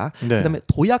호자, 그다음에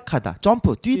도약하다,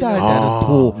 점프, 뛰다 할 때 하는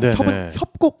도, 협은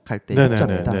협곡할 때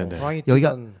협자입니다.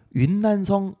 여기가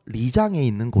윈난성 리장에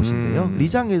있는 곳인데요.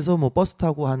 리장에서 뭐 버스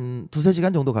타고 한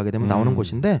 2-3시간 정도 가게 되면 나오는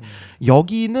곳인데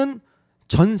여기는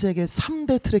전 세계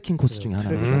 3대 트레킹 코스 중에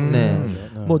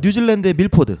하나입니다. 뭐 뉴질랜드의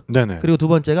밀포드, 그리고 두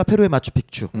번째가 페루의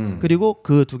마추픽추, 그리고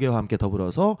그 2개와 함께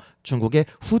더불어서 중국의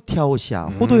후티아오시아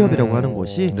호도협이라고 하는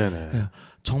곳이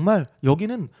정말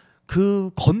여기는 그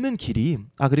걷는 길이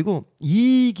그리고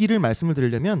이 길을 말씀을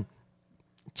드리려면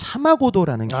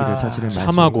차마고도라는 길을 사실은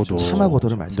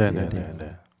차마고도를 말씀드려야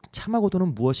돼요.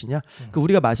 차마고도는 무엇이냐? 그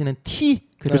우리가 마시는 티,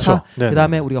 그 차,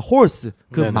 그다음에 우리가 horse,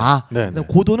 그 마, 그다음에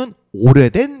고도는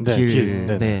오래된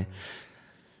길.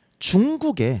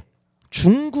 중국의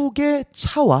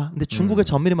차와 근데 중국의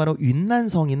전밀히 말하면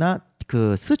윈난성이나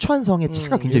그 스촨성의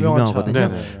차가 굉장히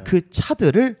유명하거든요. 그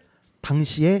차들을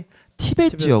당시에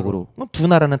티베트 지역으로 두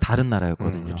나라는 다른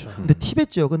나라였거든요. 근데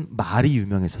티베트 지역은 말이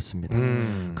유명했었습니다.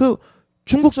 그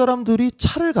중국 사람들이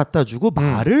차를 갖다 주고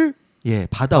말을 예,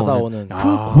 받아오는 그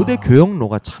아. 고대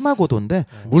교역로가 차마고도인데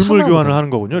물물 교환을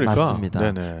하는 거군요. 그러니까. 맞습니다.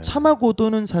 네네.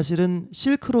 차마고도는 사실은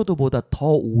실크로드보다 더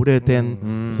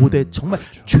오래된 고대 정말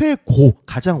그렇죠. 최고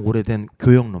가장 오래된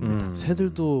교역로입니다.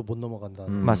 새들도 못 넘어간다.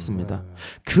 맞습니다.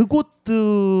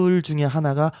 그곳들 중에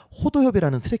하나가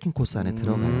호도협이라는 트레킹 코스 안에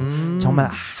들어가요. 정말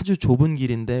아주 좁은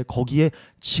길인데 거기에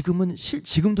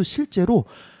지금도 실제로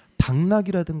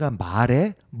당나귀라든가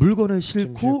말에 물건을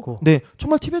싣고 네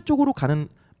정말 티베트 쪽으로 가는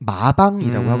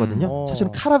마방이라고 하거든요.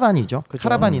 사실은 카라반이죠. 그쵸?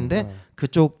 카라반인데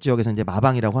그쪽 지역에서 이제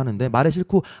마방이라고 하는데 말에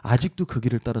싣고 아직도 그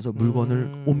길을 따라서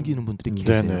물건을 옮기는 분들이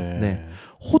계세요. 네.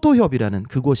 호도협이라는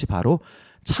그곳이 바로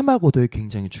차마고도의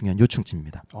굉장히 중요한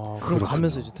요충지입니다. 그럼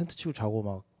가면서 이제 텐트 치고 자고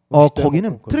막.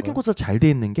 거기는 트레킹 코스가 잘 돼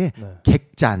있는 게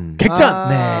객잔. 객잔.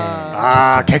 네.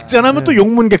 객잔하면 또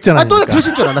용문 객잔 아닙니까? 또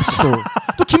그러실 줄 알았어.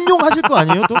 또 김용 하실 거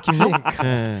아니에요? 또 김용.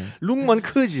 네. 룽먼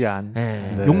크지안.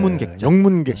 네. 네. 용문 객잔.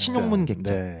 용문 객잔. 신용문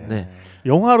객잔. 네. 네.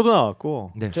 영화로도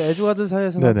나왔고. 네. 저 애주가들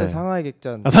사이에서는 한때 상하이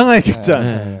객잔. 상하이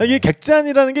객잔. 네. 이게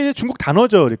객잔이라는 게 이제 중국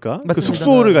단어죠, 그러니까. 그 맞습니다.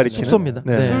 숙소를 가리키는. 숙소입니다.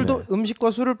 네. 술도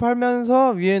음식과 술을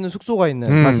팔면서 위에는 숙소가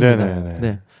있는. 맞습니다. 네네네.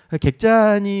 네.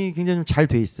 객잔이 굉장히 좀 잘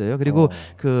돼 있어요. 그리고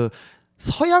그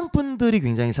서양 분들이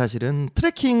굉장히 사실은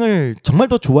트레킹을 정말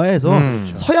더 좋아해서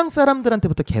서양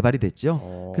사람들한테부터 개발이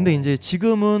됐죠. 근데 이제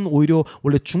지금은 오히려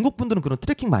원래 중국 분들은 그런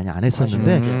트레킹 많이 안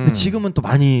했었는데 근데 지금은 또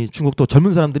많이 중국도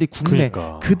젊은 사람들이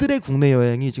그들의 국내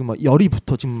여행이 지금 막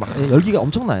열이부터 지금 막 열기가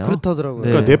엄청나요. 그렇다더라고요.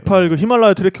 그러니까 네팔 그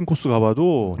히말라야 트레킹 코스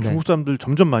가봐도 중국 사람들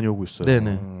점점 많이 오고 있어요.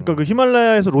 네네. 그러니까 그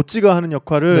히말라야에서 로찌가 하는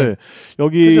역할을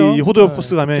여기 호도협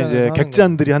코스 가면 이제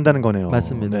객잔들이 한다는 거네요.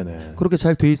 맞습니다. 네네. 그렇게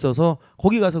잘 돼 있어서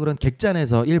거기 가서 그런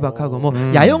객잔에서 1박하고 뭐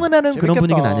야영을 하는 그런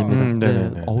분위기는 아닙니다.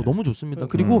 네. 너무 좋습니다.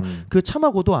 그리고 그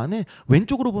차마고도 안에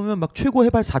왼쪽으로 보면 막 최고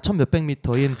해발 4천 몇백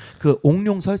미터인 그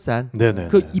옥룡설산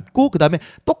그 있고 그다음에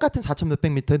똑같은 4천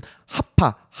몇백 미터인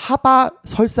하바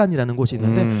설산이라는 곳이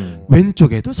있는데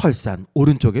왼쪽에도 설산,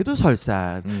 오른쪽에도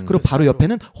설산. 그리고 바로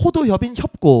옆에는 호도협인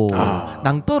협곡,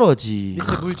 낭떠러지.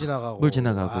 밑에 물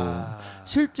지나가고.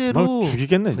 실제로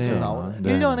죽이겠네 진짜.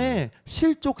 1년에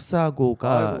실족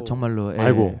사고가 정말로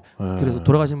그래서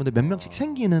돌아가시는 분들 몇 명씩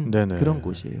생기는 그런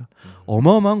곳이에요.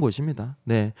 어마어마한 곳입니다.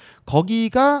 네.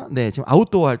 거기가 지금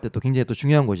아웃도어 할 때 또 굉장히 또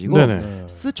중요한 곳이고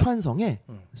스촨성에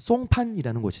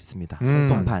송판이라는 곳이 있습니다.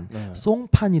 송판.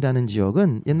 송판이라는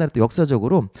지역은 옛날에 또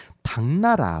역사적으로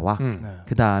당나라와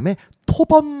그 다음에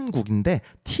토번국인데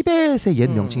티벳의 옛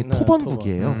명칭이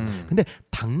토번국이에요. 근데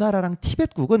당나라랑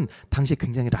티벳국은 당시에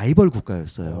굉장히 라이벌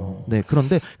국가였어요. 네,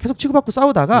 그런데 계속 치고받고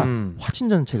싸우다가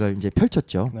화친전책을 이제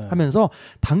펼쳤죠. 하면서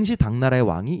당시 당나라의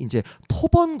왕이 이제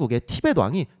토번국의 티벳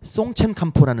왕이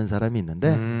송첸캄포라는 사람이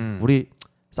있는데 우리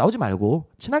싸우지 말고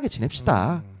친하게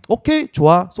지냅시다. 오케이,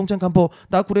 좋아, 송첸캄포.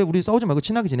 나 그래, 우리 싸우지 말고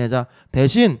친하게 지내자.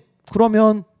 대신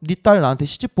그러면 네 딸 나한테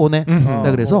시집 보내.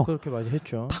 나 그래서 그렇게 많이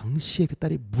했죠. 당시에 그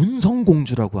딸이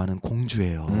문성공주라고 하는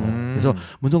공주예요. 그래서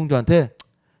문성공주한테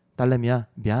딸내미야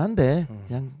미안한데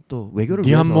그냥 또 외교를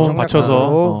네 한 번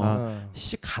바쳐서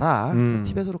씨 가라.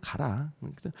 티벳으로 가라.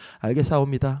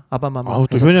 알겠사옵니다. 아바마마.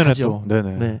 또 효녀네 또.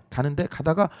 네네. 네, 가는데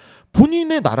가다가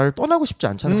본인의 나라를 떠나고 싶지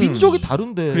않잖아요. 민족이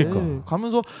다른데 그러니까.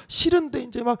 가면서 싫은데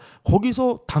이제 막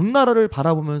거기서 당나라를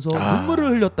바라보면서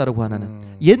눈물을 흘렸다라고 하는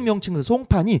옛 명칭은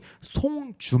송판이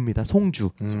송주입니다.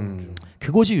 송주.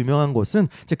 그곳이 유명한 곳은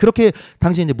이제 그렇게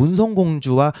당시 이제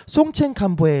문성공주와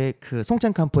송첸캄포의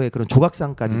그런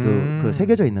조각상까지 그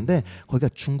새겨져 있는데 거기가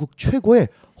중국 최고의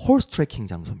홀스 트레킹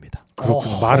장소입니다.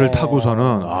 그렇군요. 말을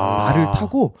타고서는 말을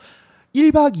타고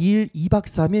 1박 2일, 2박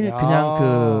 3일 그냥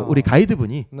그 우리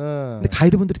가이드분이 근데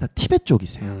가이드분들이 다 티벳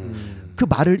쪽이세요. 그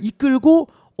말을 이끌고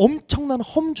엄청난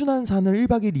험준한 산을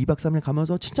 1박 2일, 2박 3일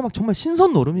가면서 진짜 막 정말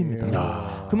신선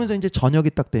노름입니다. 그러면서 이제 저녁이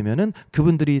딱 되면은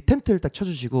그분들이 텐트를 딱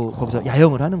쳐주시고 거기서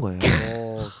야영을 하는 거예요.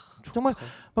 정말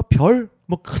막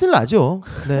뭐 큰일 나죠.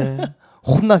 네.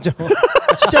 혼나죠.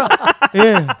 진짜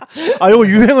이거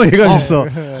유행어 얘가 있어.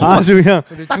 아주 그냥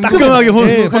따끔하게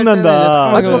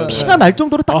혼난다. 아주 피가 날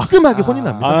정도로 따끔하게 혼이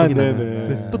납니다.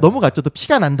 또 넘어갔죠. 또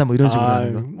피가 난다 뭐 이런 식으로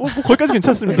하는 거. 뭐 거기까지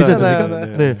괜찮습니다.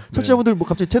 괜찮습니까? 네. 청취자분들 뭐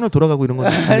갑자기 채널 돌아가고 이런 건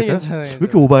괜찮아요. 왜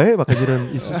이렇게 오바해? 막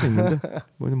이런 있을 수 있는데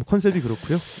뭐 컨셉이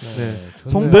그렇고요.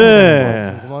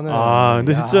 근데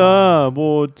진짜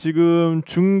뭐 지금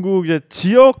중국 이제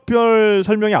지역별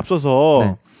설명이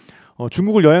앞서서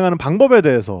중국을 여행하는 방법에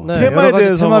대해서 테마에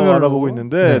대해서 알아보고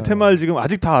있는데 테마를 지금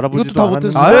아직 다 알아보지도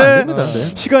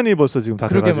않았는데 시간이 벌써 지금 다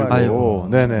돼가지고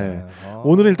네네.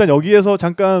 오늘은 일단 여기에서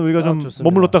잠깐 우리가 좀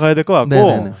머물렀다 가야 될 것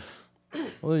같고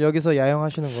오늘 여기서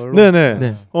야영하시는 걸로.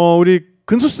 네네. 우리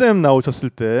근수쌤 나오셨을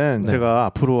땐 제가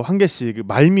앞으로 한 개씩 그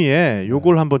말미에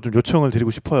요걸 한번 좀 요청을 드리고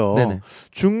싶어요. 네네.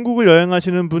 중국을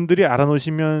여행하시는 분들이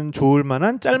알아놓으시면 좋을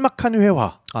만한 짤막한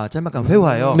회화. 짤막한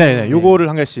회화요? 네, 요거를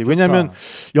한 개씩. 왜냐하면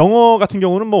영어 같은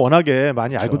경우는 뭐 워낙에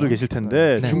많이 알고들 계실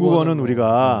텐데 중국어는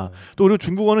우리가 또 그리고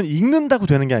중국어는 읽는다고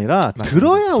되는 게 아니라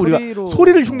들어야 우리가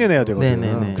소리를 흉내내야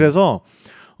되거든요. 그래서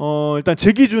일단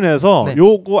제 기준에서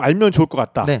요거 알면 좋을 것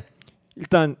같다.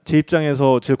 일단 제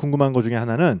입장에서 제일 궁금한 것 중에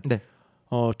하나는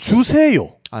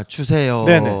주세요. 주세요.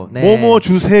 네네. 뭐뭐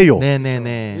주세요.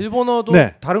 네네네. 일본어도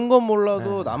다른 건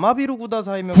몰라도 나마비루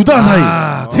구다사이면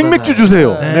생맥주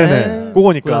주세요. 네네.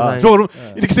 그거니까. 저 그럼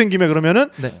이렇게 된 김에 그러면은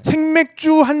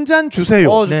생맥주 한 잔 주세요.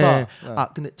 좋다.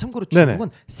 근데 참고로 중국은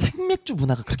생맥주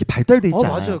문화가 그렇게 발달돼 있지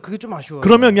않아요. 맞아요. 그게 좀 아쉬워요.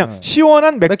 그러면 그냥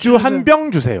시원한 맥주 한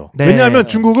병 주세요. 왜냐하면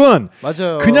중국은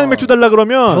그냥 맥주 달라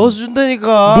그러면 넣어서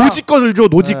준다니까. 노지꺼를 줘.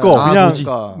 노지꺼. 그냥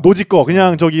노지꺼.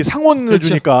 그냥 저기 상온을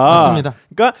주니까. 맞습니다.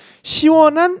 그러니까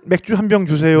시원한 맥주 한 병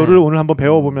주세요를 오늘 한번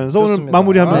배워보면서 오늘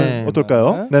마무리하면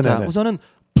어떨까요? 자, 우선은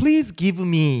Please give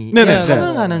me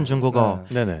상응하는 중국어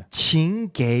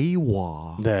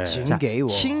칭게이워.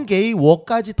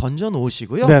 칭게이워까지 던져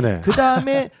놓으시고요. 그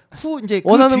다음에 이제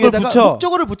원하는 그 뒤에다가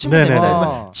목적어를 붙이면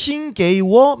됩니다.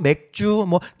 칭게이워 맥주,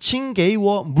 뭐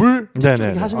칭게이워 물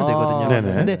이렇게 하시면 되거든요.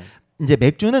 근데 이제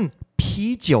맥주는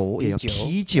피지오예요.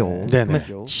 피지오. 그러면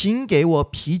칭게이워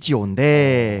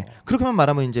피지오인데 그렇게만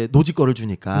말하면 이제 노지거를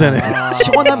주니까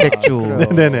시원한 맥주.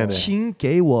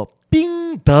 칭게이워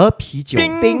빙더 피지오.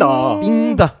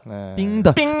 빙더.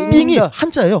 빙이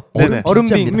한자예요.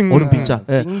 얼음빙. 얼음빙자.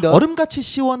 얼음같이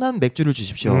시원한 맥주를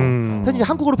주십시오. 사실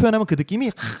한국어로 표현하면 그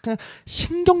느낌이 그냥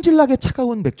신경질나게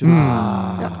차가운 맥주.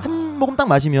 한 모금 딱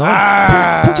마시면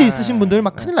풍치 있으신 분들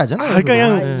막 큰일 나잖아요. 그러니까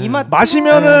그냥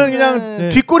마시면은 그냥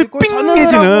뒷골이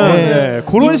삥해지는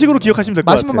그런 식으로 기억하시면 될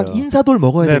것 같아요. 마시면 막 인사돌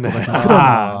먹어야 될 것 같은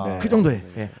그런 그 정도의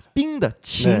빙더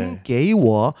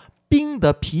칭게이워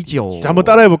빙더 피지오. 자, 한번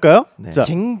따라해 볼까요?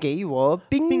 칭게이워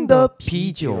빙더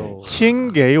피지오.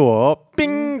 칭게이워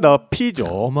빙더 피지오.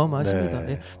 어마어마하십니다.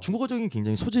 중국어적인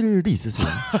굉장히 소질이 있으세요.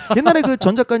 옛날에 그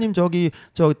전 작가님 저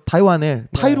타이완에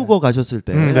타이루거 가셨을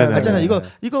때 알잖아요.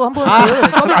 이거 한번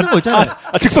써봤는 거 있잖아요.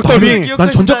 즉석 더빙.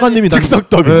 난 전 작가님이 즉석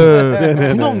더빙.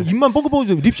 그냥 입만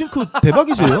뻥긋뻥긋 립싱크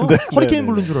대박이세요. 허리케인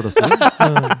블루인 줄 알았어요.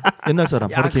 옛날 사람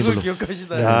허리케인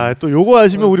블루. 야, 또 요거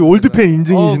하시면 우리 올드팬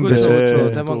인증이신데.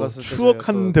 그렇죠. 대만 갔을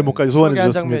추억한 대목까지 소환해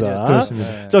주셨습니다.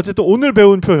 그렇습니다. 자, 어쨌든 오늘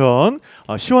배운 표현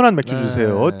시원한 맥주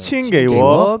주세요.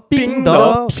 칭게이워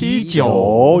빙더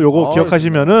피지오. 요거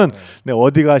기억하시면은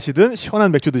어디 가시든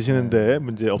시원한 맥주 드시는데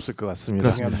문제 없을 것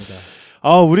같습니다. 그렇습니다.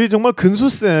 우리 정말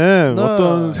근수쌤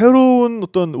어떤 새로운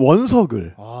어떤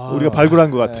원석을 우리가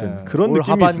발굴한 것 같은 그런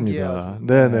느낌이 있습니다.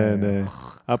 네네네.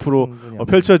 앞으로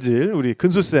펼쳐질 우리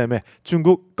근수쌤의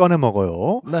중국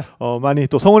꺼내먹어요. 많이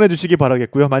또 성원해 주시기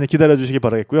바라겠고요. 많이 기다려 주시기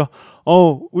바라겠고요.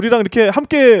 우리랑 이렇게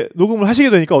함께 녹음을 하시게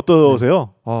되니까 어떠세요?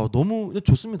 너무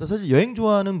좋습니다. 사실 여행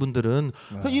좋아하는 분들은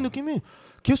이 느낌이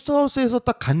게스트하우스에서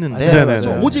딱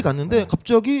갔는데 오지 갔는데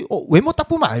갑자기 외모 딱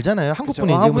보면 알잖아요. 한국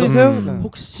분인지.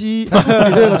 혹시 한국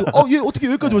분이 해가지고 얘 어떻게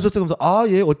여기까지 오셨어요?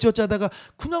 그러면서 얘 어찌어찌 하다가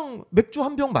그냥 맥주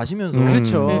한 병 마시면서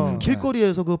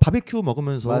길거리에서 그 바베큐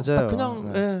먹으면서 딱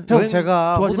그냥 형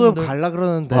제가 호도역 갈라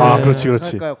그러는데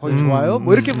그렇지. 거기 좋아요?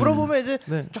 뭐 이렇게 물어보면 이제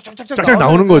쫙쫙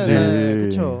나오는 거지.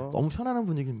 그렇죠. 너무 편안한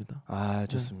분위기입니다.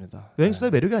 좋습니다. 여행수다의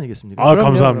매력이 아니겠습니까?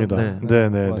 감사합니다.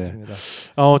 네네네.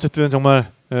 어쨌든 정말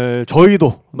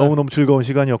저희도 너무너무 즐거운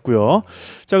시간이었고요.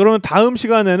 자, 그러면 다음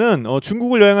시간에는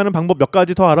중국을 여행하는 방법 몇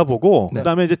가지 더 알아보고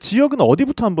그다음에 이제 지역은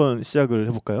어디부터 한번 시작을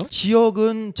해볼까요?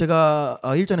 지역은 제가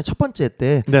일전에 첫 번째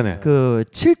때 그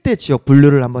 7대 지역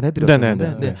분류를 한번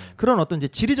해드렸었는데 그런 어떤 이제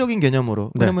지리적인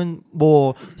개념으로 그러면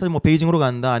뭐 사실 뭐 베이징으로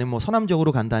간다 아니면 뭐 서남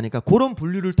지역으로 간다 하니까 그런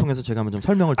분류를 통해서 제가 한번 좀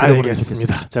설명을 드려보면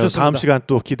좋겠습니다. 자, 다음 시간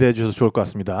또 기대해 주셔서 좋을 것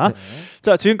같습니다.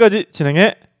 자, 지금까지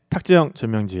진행해 탁재영,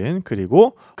 전명진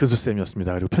그리고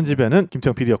근수쌤이었습니다. 그리고 편집에는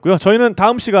김태형 PD였고요. 저희는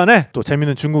다음 시간에 또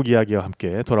재미있는 중국 이야기와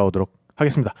함께 돌아오도록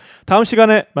하겠습니다. 다음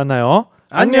시간에 만나요.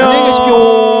 안녕. 안녕히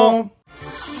계십시오.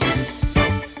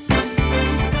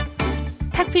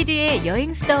 탁PD의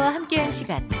여행수다와 함께한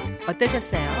시간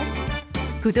어떠셨어요?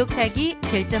 구독하기,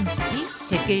 별점 주기,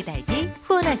 댓글 달기,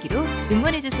 후원하기로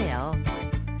응원해주세요.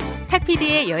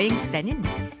 탁PD의 여행수다는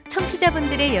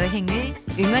청취자분들의 여행을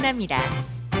응원합니다.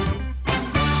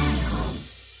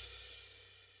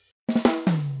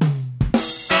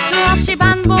 수없이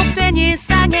반복된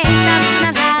일상에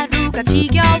나른한 하루가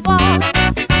지겨워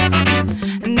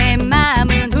내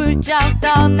마음은 훌쩍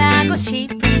떠나고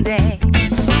싶은데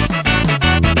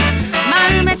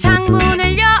마음의 창문을